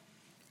fixed.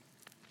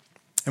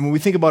 And when we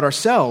think about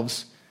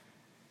ourselves,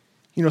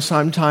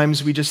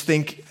 sometimes we just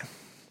think,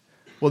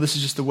 well, this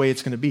is just the way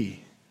it's going to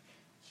be.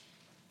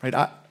 Right?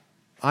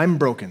 I'm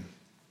broken,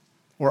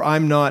 or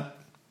I'm not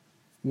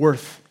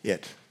worth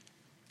it.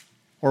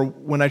 Or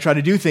when I try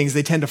to do things,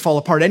 they tend to fall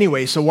apart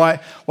anyway, so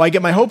why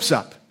get my hopes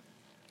up?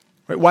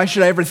 Right? Why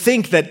should I ever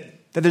think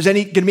that there's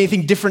going to be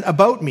anything different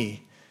about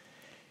me?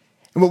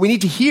 And what we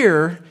need to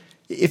hear,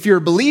 if you're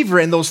a believer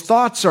and those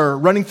thoughts are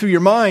running through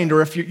your mind,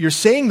 or if you're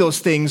saying those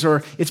things,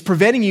 or it's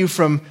preventing you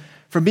from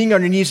being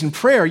on your knees in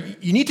prayer,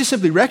 you need to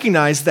simply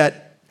recognize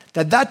that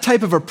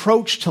type of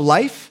approach to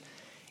life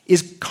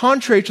is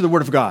contrary to the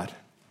Word of God.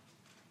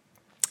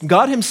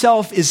 God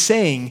himself is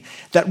saying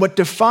that what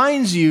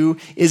defines you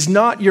is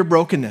not your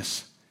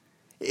brokenness.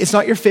 It's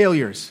not your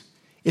failures.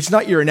 It's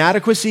not your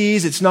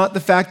inadequacies. It's not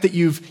the fact that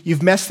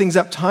you've messed things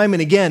up time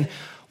and again.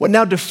 What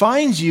now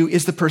defines you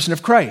is the person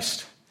of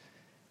Christ.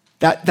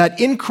 That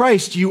in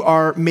Christ you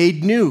are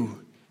made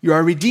new. You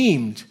are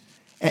redeemed.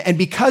 And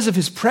because of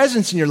his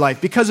presence in your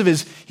life, because of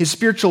his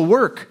spiritual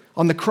work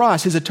on the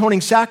cross, his atoning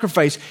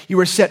sacrifice, you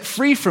are set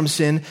free from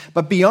sin.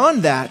 But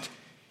beyond that,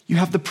 you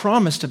have the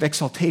promise of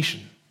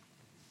exaltation.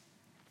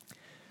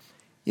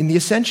 In the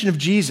ascension of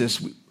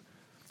Jesus,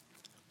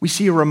 we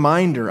see a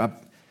reminder of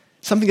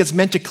something that's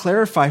meant to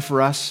clarify for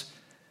us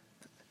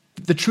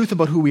the truth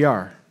about who we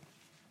are.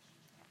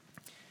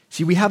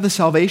 See, we have the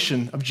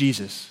salvation of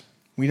Jesus.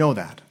 We know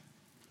that.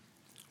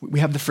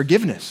 We have the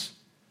forgiveness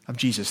of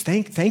Jesus.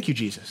 Thank you,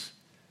 Jesus.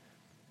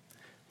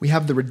 We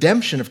have the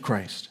redemption of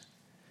Christ.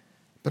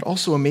 But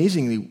also,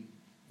 amazingly,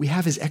 we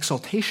have his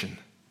exaltation.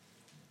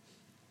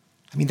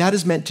 That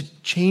is meant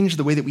to change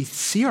the way that we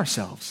see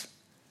ourselves.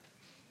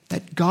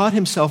 That God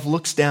himself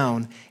looks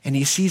down and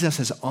he sees us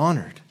as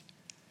honored.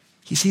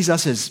 He sees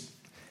us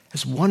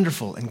as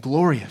wonderful and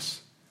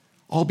glorious,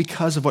 all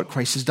because of what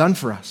Christ has done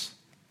for us.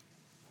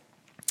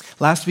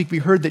 Last week we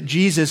heard that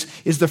Jesus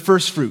is the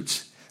first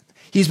fruits.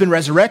 He's been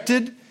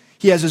resurrected.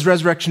 He has his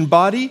resurrection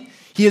body.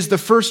 He is the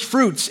first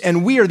fruits,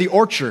 and we are the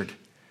orchard.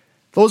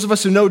 Those of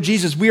us who know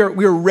Jesus, we are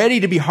ready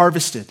to be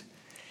harvested.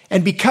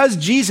 And because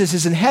Jesus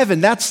is in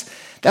heaven, that's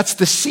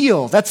the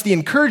seal, that's the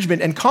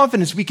encouragement and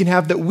confidence we can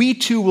have that we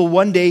too will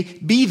one day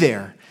be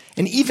there.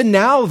 And even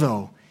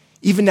now,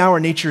 our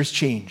nature has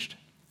changed.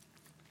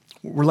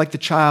 We're like the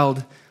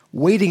child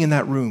waiting in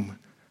that room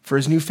for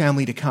his new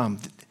family to come.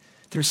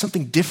 There's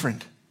something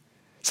different,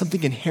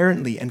 something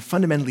inherently and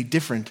fundamentally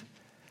different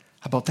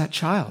about that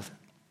child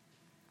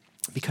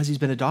because he's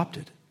been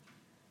adopted,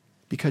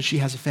 because she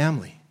has a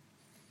family.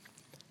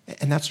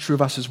 And that's true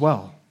of us as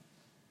well.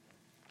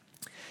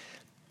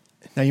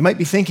 Now, you might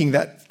be thinking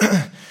that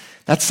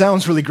that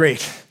sounds really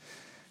great.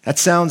 That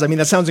sounds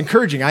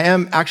encouraging. I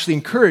am actually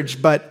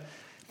encouraged, but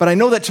I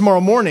know that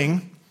tomorrow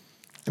morning,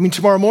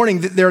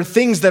 there are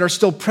things that are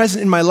still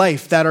present in my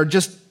life that are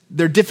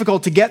they're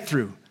difficult to get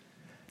through.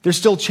 There's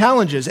still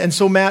challenges. And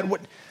so, Matt,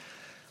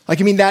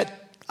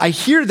 I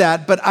hear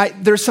that, but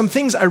there's some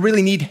things I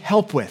really need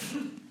help with.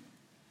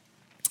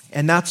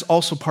 And that's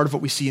also part of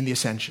what we see in the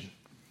ascension.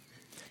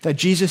 That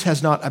Jesus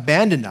has not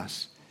abandoned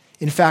us.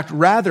 In fact,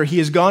 rather, he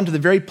has gone to the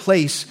very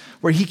place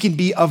where he can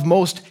be of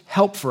most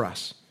help for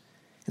us.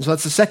 And so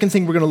that's the second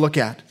thing we're going to look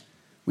at.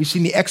 We've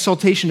seen the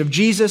exaltation of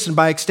Jesus, and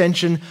by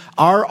extension,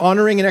 our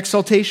honoring and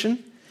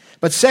exaltation.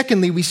 But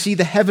secondly, we see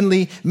the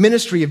heavenly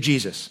ministry of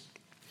Jesus.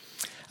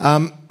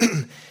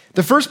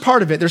 The first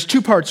part of it, there's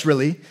two parts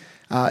really.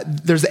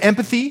 There's the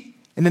empathy,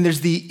 and then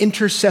there's the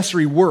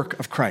intercessory work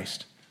of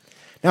Christ.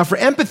 Now, for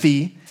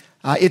empathy,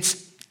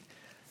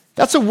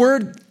 that's a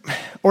word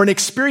or an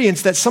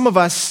experience that some of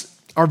us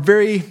are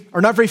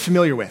not very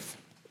familiar with.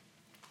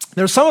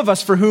 There are some of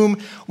us for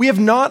whom we have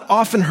not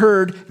often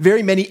heard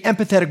very many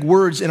empathetic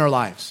words in our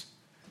lives.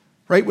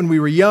 Right? When we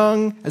were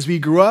young, as we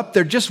grew up,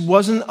 there just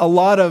wasn't a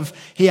lot of,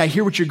 hey, I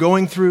hear what you're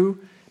going through.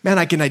 Man,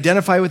 I can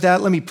identify with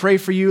that. Let me pray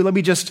for you. Let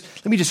me just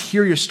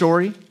hear your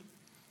story.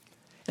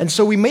 And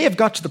so we may have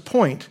got to the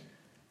point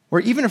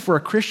where even if we're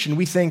a Christian,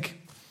 we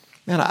think,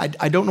 man,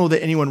 I don't know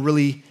that anyone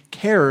really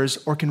cares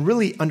or can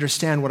really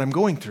understand what I'm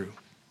going through.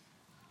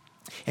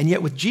 And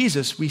yet with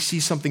Jesus, we see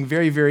something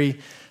very, very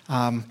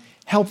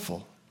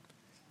helpful,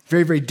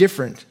 very, very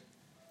different.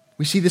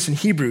 We see this in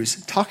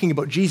Hebrews, talking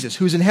about Jesus,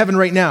 who's in heaven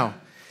right now.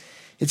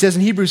 It says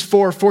in Hebrews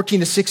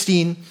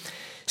 4:14-16,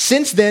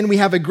 "Since then we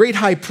have a great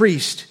high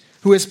priest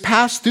who has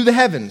passed through the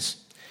heavens,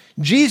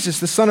 Jesus,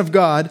 the Son of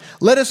God,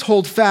 let us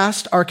hold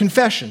fast our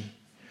confession.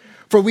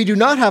 For we do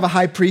not have a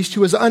high priest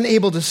who is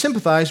unable to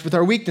sympathize with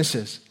our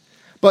weaknesses,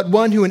 but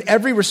one who in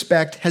every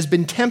respect has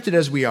been tempted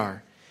as we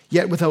are,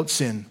 yet without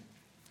sin.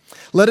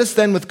 Let us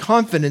then with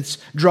confidence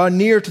draw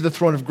near to the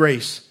throne of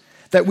grace,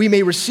 that we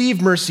may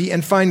receive mercy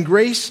and find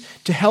grace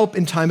to help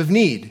in time of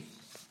need."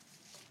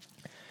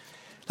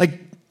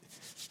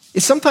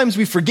 Sometimes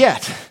we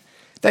forget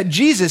that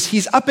Jesus,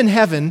 he's up in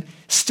heaven,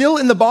 still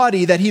in the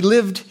body that he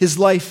lived his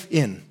life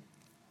in.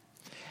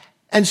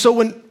 And so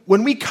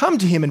when we come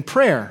to him in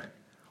prayer,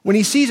 when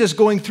he sees us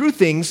going through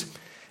things,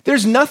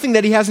 there's nothing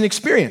that he hasn't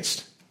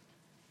experienced.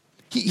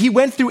 He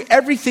went through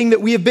everything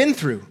that we have been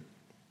through.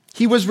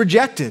 He was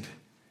rejected.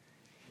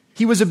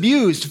 He was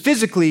abused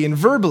physically and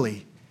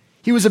verbally.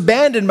 He was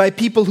abandoned by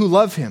people who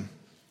love him.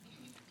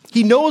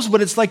 He knows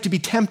what it's like to be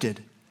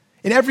tempted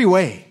in every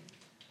way.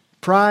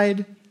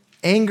 Pride,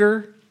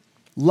 anger,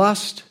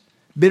 lust,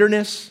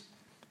 bitterness.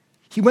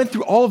 He went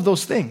through all of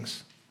those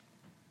things.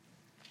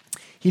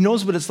 He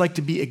knows what it's like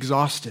to be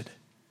exhausted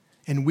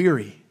and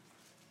weary,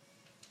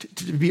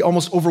 to be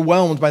almost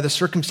overwhelmed by the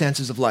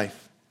circumstances of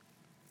life.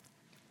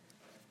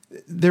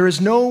 There is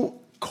no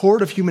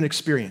chord of human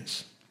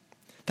experience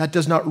that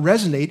does not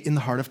resonate in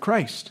the heart of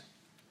Christ,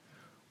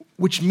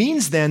 which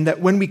means then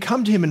that when we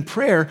come to him in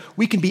prayer,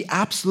 we can be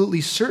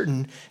absolutely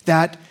certain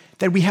that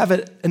we have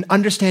an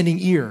understanding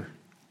ear,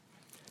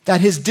 that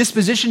his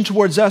disposition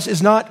towards us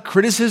is not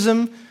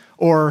criticism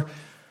or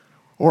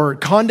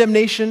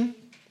condemnation.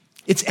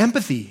 It's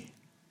empathy.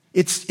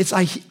 It's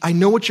I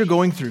know what you're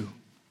going through,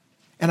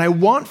 and I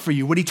want for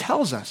you what he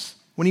tells us.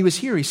 When he was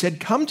here, he said,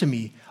 "Come to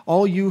me,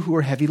 all you who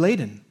are heavy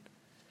laden,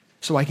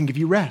 so I can give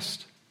you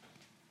rest."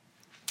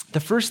 The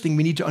first thing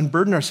we need to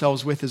unburden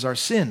ourselves with is our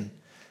sin.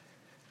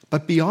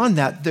 But beyond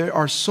that,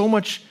 there's so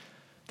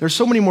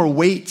many more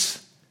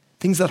weights,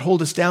 things that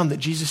hold us down, that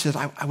Jesus says,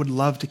 I would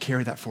love to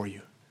carry that for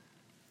you.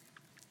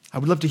 I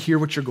would love to hear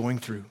what you're going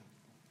through.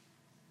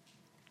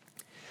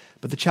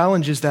 But the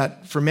challenge is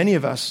that for many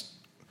of us,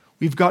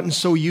 we've gotten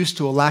so used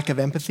to a lack of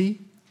empathy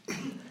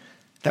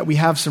that we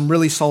have some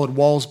really solid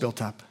walls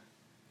built up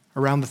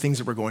around the things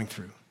that we're going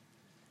through.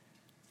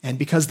 And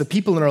because the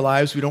people in our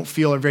lives we don't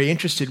feel are very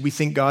interested, we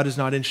think God is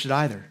not interested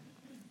either.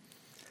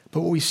 But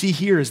what we see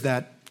here is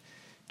that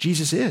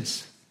Jesus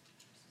is.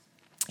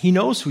 He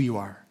knows who you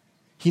are.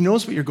 He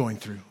knows what you're going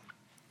through.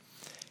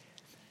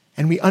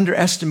 And we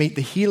underestimate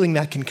the healing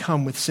that can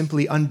come with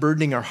simply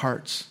unburdening our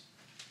hearts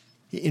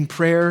in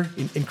prayer,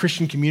 in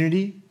Christian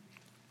community,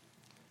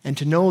 and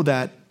to know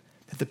that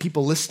the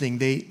people listening,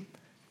 they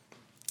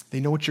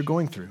know what you're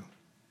going through.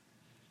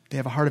 They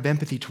have a heart of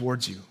empathy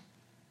towards you.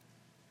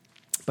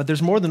 But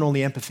there's more than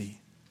only empathy.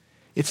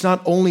 It's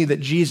not only that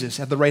Jesus,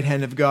 at the right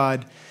hand of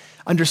God,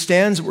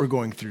 understands what we're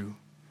going through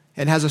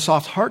and has a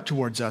soft heart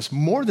towards us.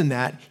 More than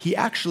that, he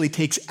actually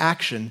takes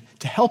action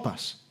to help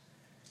us.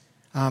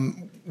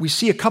 We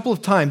see a couple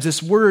of times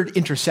this word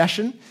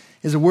intercession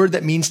is a word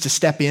that means to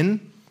step in,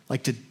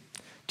 like to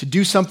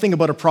do something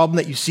about a problem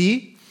that you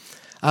see.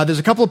 There's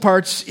a couple of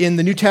parts in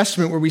the New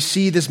Testament where we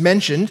see this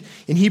mentioned.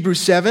 In Hebrews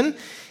 7,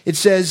 it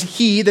says,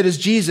 he, that is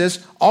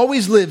Jesus,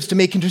 always lives to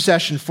make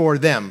intercession for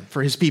them,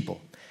 for his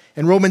people.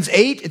 In Romans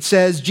 8, it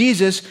says,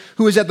 Jesus,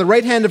 who is at the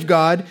right hand of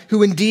God,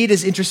 who indeed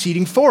is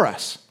interceding for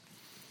us.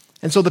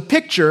 And so the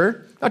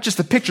picture, not just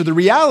the picture, the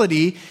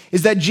reality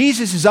is that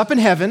Jesus is up in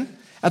heaven,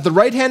 at the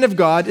right hand of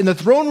God, in the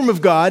throne room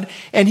of God,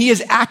 and he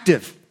is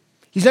active.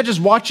 He's not just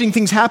watching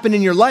things happen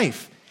in your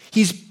life.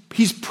 He's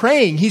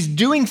praying. He's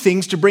doing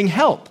things to bring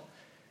help.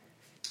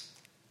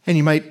 And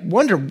you might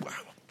wonder,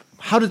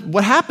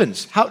 what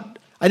happens?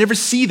 I never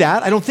see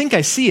that. I don't think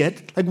I see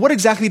it. Like, what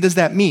exactly does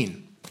that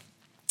mean?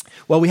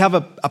 Well, we have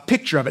a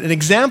picture of it, an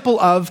example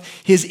of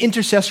his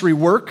intercessory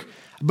work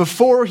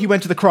before he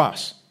went to the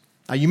cross.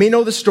 You may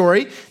know the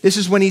story. This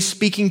is when he's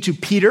speaking to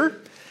Peter,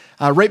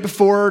 right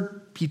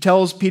before he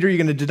tells Peter, you're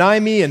going to deny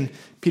me, and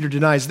Peter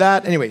denies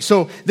that. Anyway,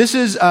 so this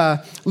is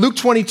Luke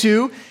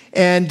 22,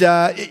 and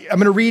I'm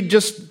going to read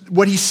just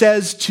what he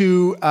says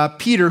to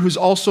Peter, who's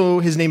also,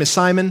 his name is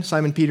Simon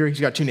Peter. He's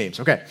got two names.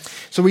 Okay,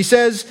 so he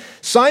says,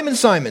 Simon,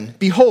 Simon,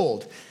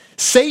 behold,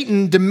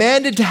 Satan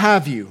demanded to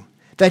have you,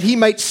 that he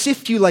might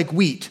sift you like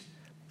wheat.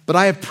 But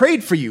I have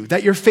prayed for you,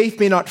 that your faith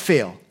may not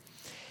fail.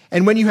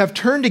 And when you have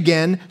turned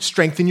again,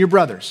 strengthen your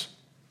brothers.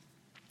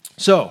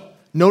 So,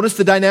 notice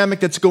the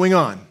dynamic that's going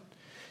on.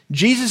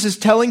 Jesus is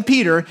telling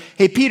Peter,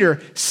 hey, Peter,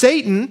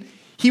 Satan,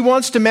 he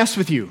wants to mess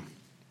with you.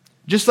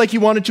 Just like he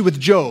wanted to with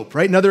Job,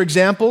 right? Another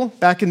example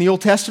back in the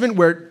Old Testament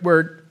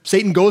where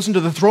Satan goes into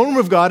the throne room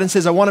of God and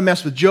says, I want to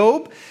mess with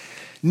Job.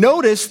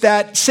 Notice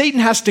that Satan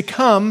has to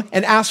come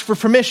and ask for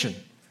permission.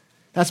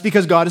 That's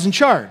because God is in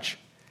charge.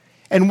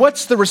 And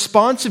what's the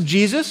response of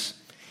Jesus?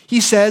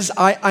 He says,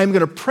 I'm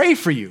going to pray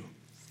for you.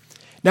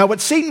 Now,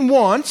 what Satan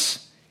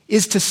wants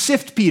is to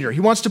sift Peter. He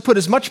wants to put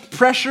as much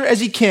pressure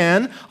as he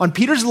can on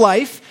Peter's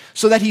life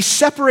so that he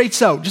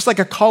separates out, just like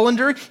a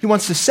colander, he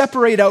wants to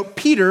separate out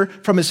Peter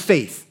from his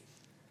faith.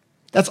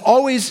 That's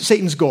always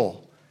Satan's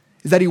goal,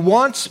 is that he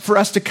wants for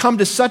us to come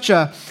to such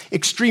a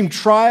extreme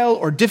trial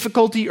or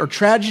difficulty or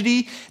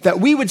tragedy that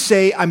we would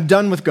say, I'm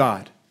done with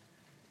God,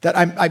 that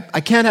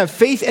I can't have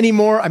faith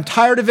anymore, I'm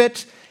tired of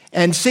it,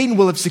 and Satan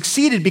will have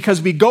succeeded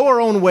because we go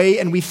our own way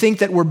and we think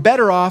that we're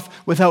better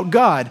off without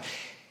God.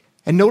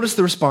 And notice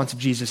the response of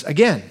Jesus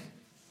again.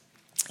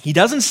 He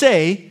doesn't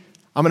say,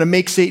 I'm going to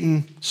make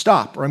Satan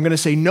stop, or I'm going to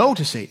say no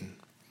to Satan.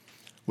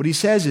 What he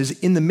says is,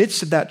 in the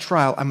midst of that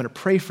trial, I'm going to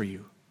pray for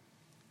you.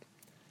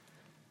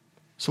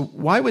 So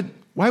why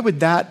would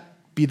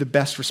that be the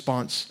best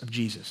response of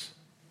Jesus?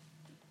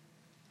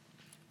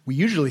 We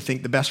usually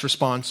think the best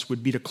response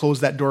would be to close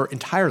that door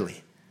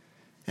entirely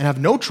and have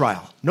no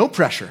trial, no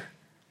pressure.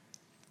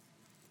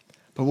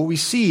 But what we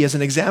see as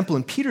an example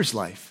in Peter's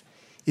life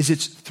is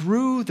it's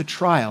through the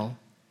trial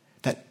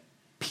that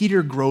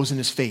Peter grows in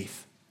his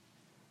faith.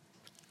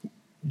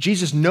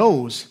 Jesus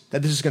knows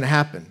that this is going to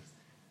happen,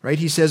 right?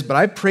 He says, "But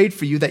I prayed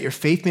for you that your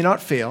faith may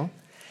not fail,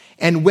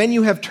 and when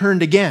you have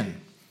turned again,"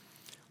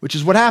 which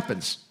is what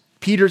happens.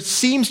 Peter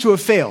seems to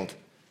have failed,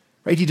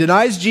 right? He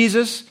denies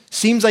Jesus,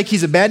 seems like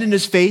he's abandoned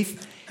his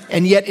faith,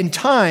 and yet in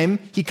time,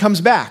 he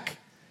comes back.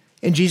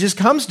 And Jesus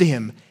comes to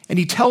him, and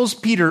he tells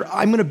Peter,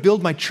 "I'm going to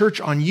build my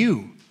church on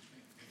you."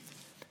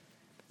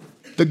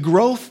 The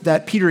growth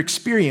that Peter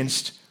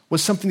experienced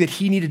was something that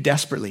he needed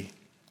desperately.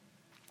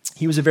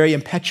 He was a very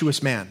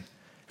impetuous man,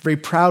 a very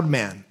proud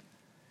man.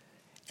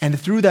 And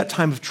through that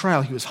time of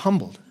trial, he was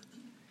humbled.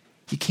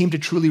 He came to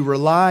truly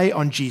rely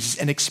on Jesus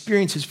and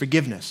experience his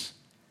forgiveness.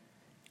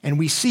 And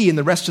we see in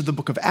the rest of the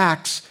book of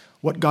Acts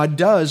what God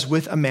does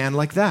with a man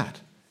like that,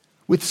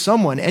 with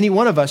someone, any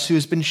one of us who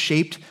has been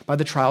shaped by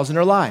the trials in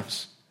our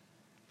lives.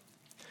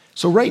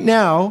 So right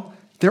now,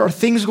 there are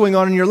things going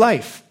on in your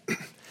life,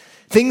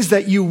 things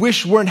that you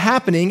wish weren't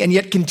happening and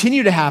yet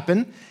continue to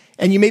happen,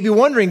 and you may be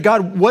wondering,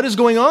 God, what is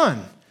going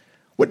on?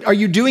 Are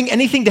you doing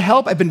anything to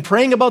help? I've been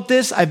praying about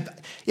this.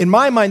 In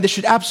my mind, this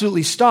should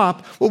absolutely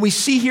stop. What we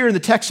see here in the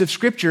text of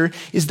Scripture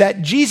is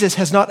that Jesus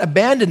has not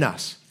abandoned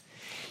us.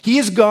 He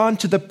has gone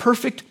to the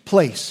perfect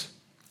place,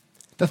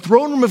 the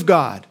throne room of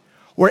God,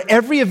 where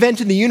every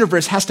event in the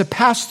universe has to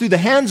pass through the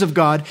hands of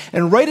God,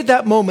 and right at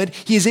that moment,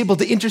 he is able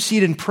to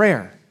intercede in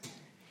prayer.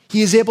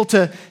 He is able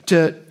to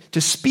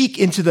speak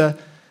into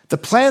the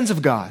plans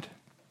of God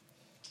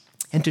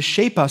and to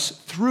shape us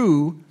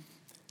through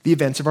the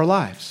events of our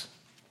lives.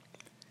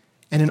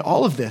 And in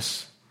all of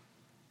this,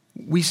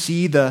 we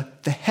see the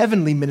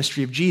heavenly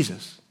ministry of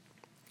Jesus,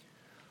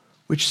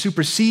 which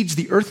supersedes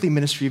the earthly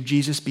ministry of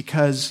Jesus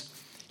because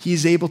he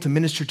is able to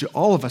minister to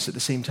all of us at the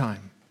same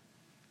time,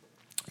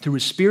 through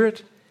his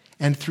Spirit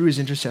and through his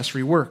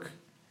intercessory work.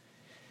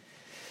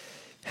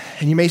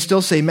 And you may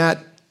still say,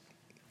 "Matt,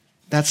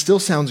 that still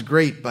sounds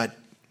great, but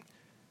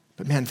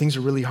man, things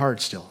are really hard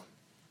still.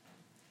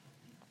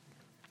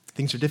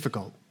 Things are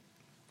difficult.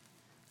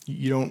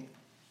 You don't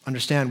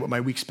understand what my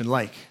week's been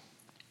like."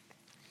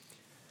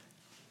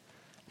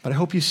 But I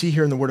hope you see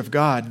here in the Word of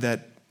God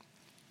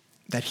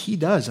that he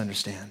does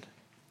understand.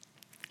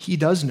 He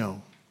does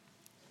know.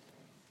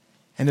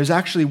 And there's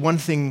actually one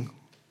thing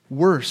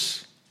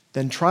worse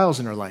than trials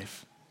in our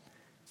life,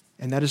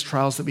 and that is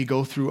trials that we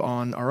go through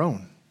on our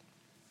own.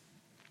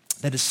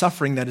 That is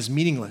suffering that is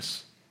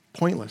meaningless,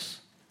 pointless.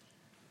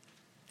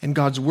 And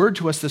God's word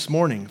to us this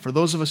morning, for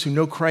those of us who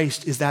know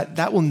Christ, is that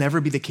that will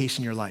never be the case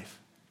in your life.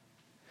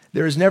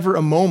 There is never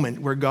a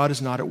moment where God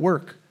is not at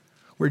work,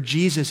 where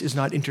Jesus is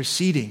not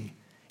interceding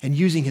and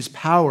using his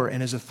power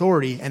and his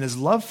authority and his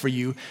love for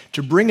you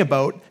to bring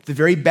about the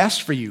very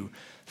best for you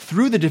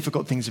through the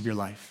difficult things of your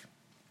life.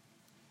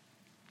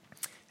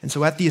 And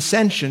so at the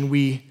ascension,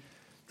 we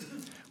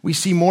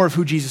see more of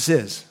who Jesus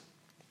is.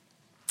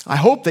 I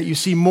hope that you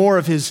see more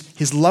of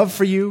his love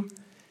for you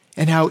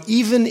and how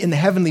even in the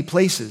heavenly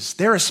places,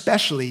 there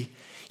especially,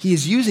 he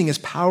is using his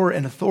power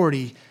and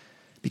authority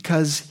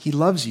because he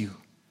loves you,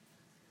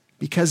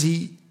 because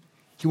he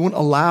won't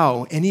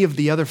allow any of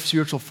the other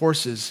spiritual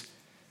forces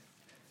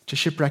to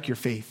shipwreck your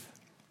faith.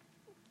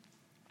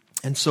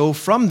 And so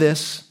from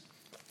this,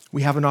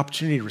 we have an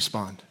opportunity to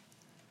respond.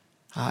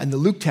 In the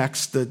Luke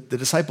text, the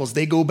disciples,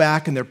 they go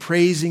back and they're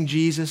praising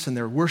Jesus and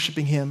they're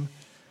worshiping him,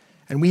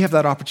 and we have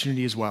that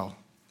opportunity as well.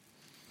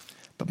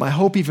 But my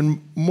hope,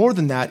 even more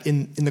than that,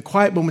 in the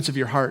quiet moments of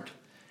your heart,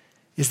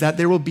 is that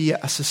there will be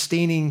a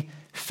sustaining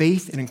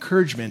faith and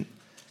encouragement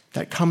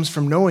that comes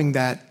from knowing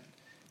that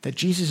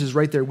Jesus is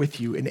right there with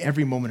you in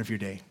every moment of your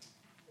day.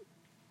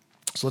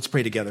 So let's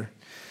pray together.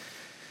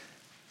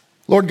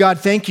 Lord God,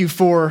 thank you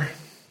for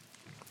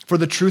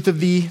the truth of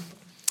the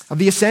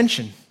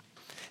ascension.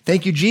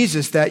 Thank you,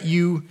 Jesus, that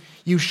you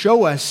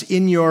show us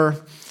in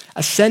your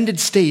ascended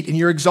state, in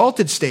your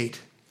exalted state,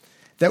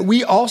 that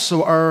we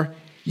also are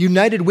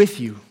united with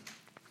you,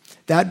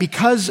 that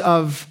because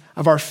of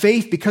our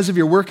faith, because of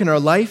your work in our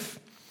life,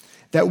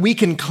 that we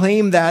can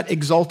claim that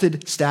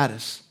exalted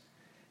status.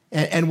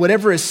 And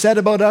whatever is said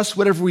about us,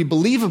 whatever we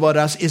believe about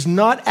us, is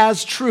not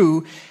as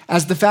true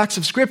as the facts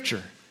of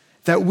Scripture,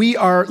 that we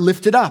are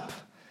lifted up,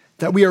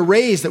 that we are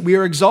raised, that we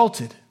are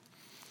exalted,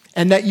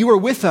 and that you are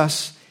with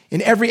us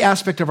in every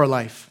aspect of our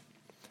life.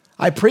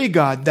 I pray,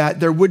 God,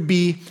 that there would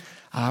be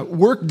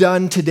work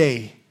done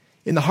today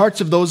in the hearts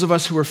of those of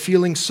us who are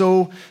feeling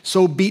so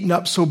beaten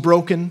up, so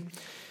broken,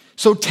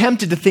 so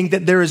tempted to think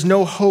that there is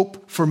no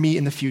hope for me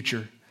in the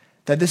future,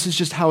 that this is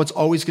just how it's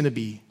always going to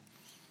be.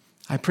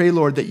 I pray,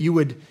 Lord, that you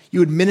would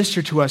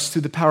minister to us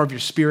through the power of your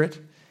Spirit,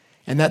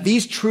 and that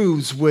these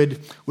truths would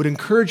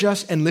encourage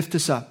us and lift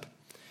us up,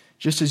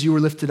 just as you were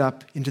lifted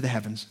up into the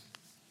heavens.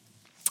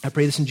 I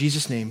pray this in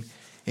Jesus' name.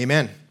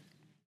 Amen.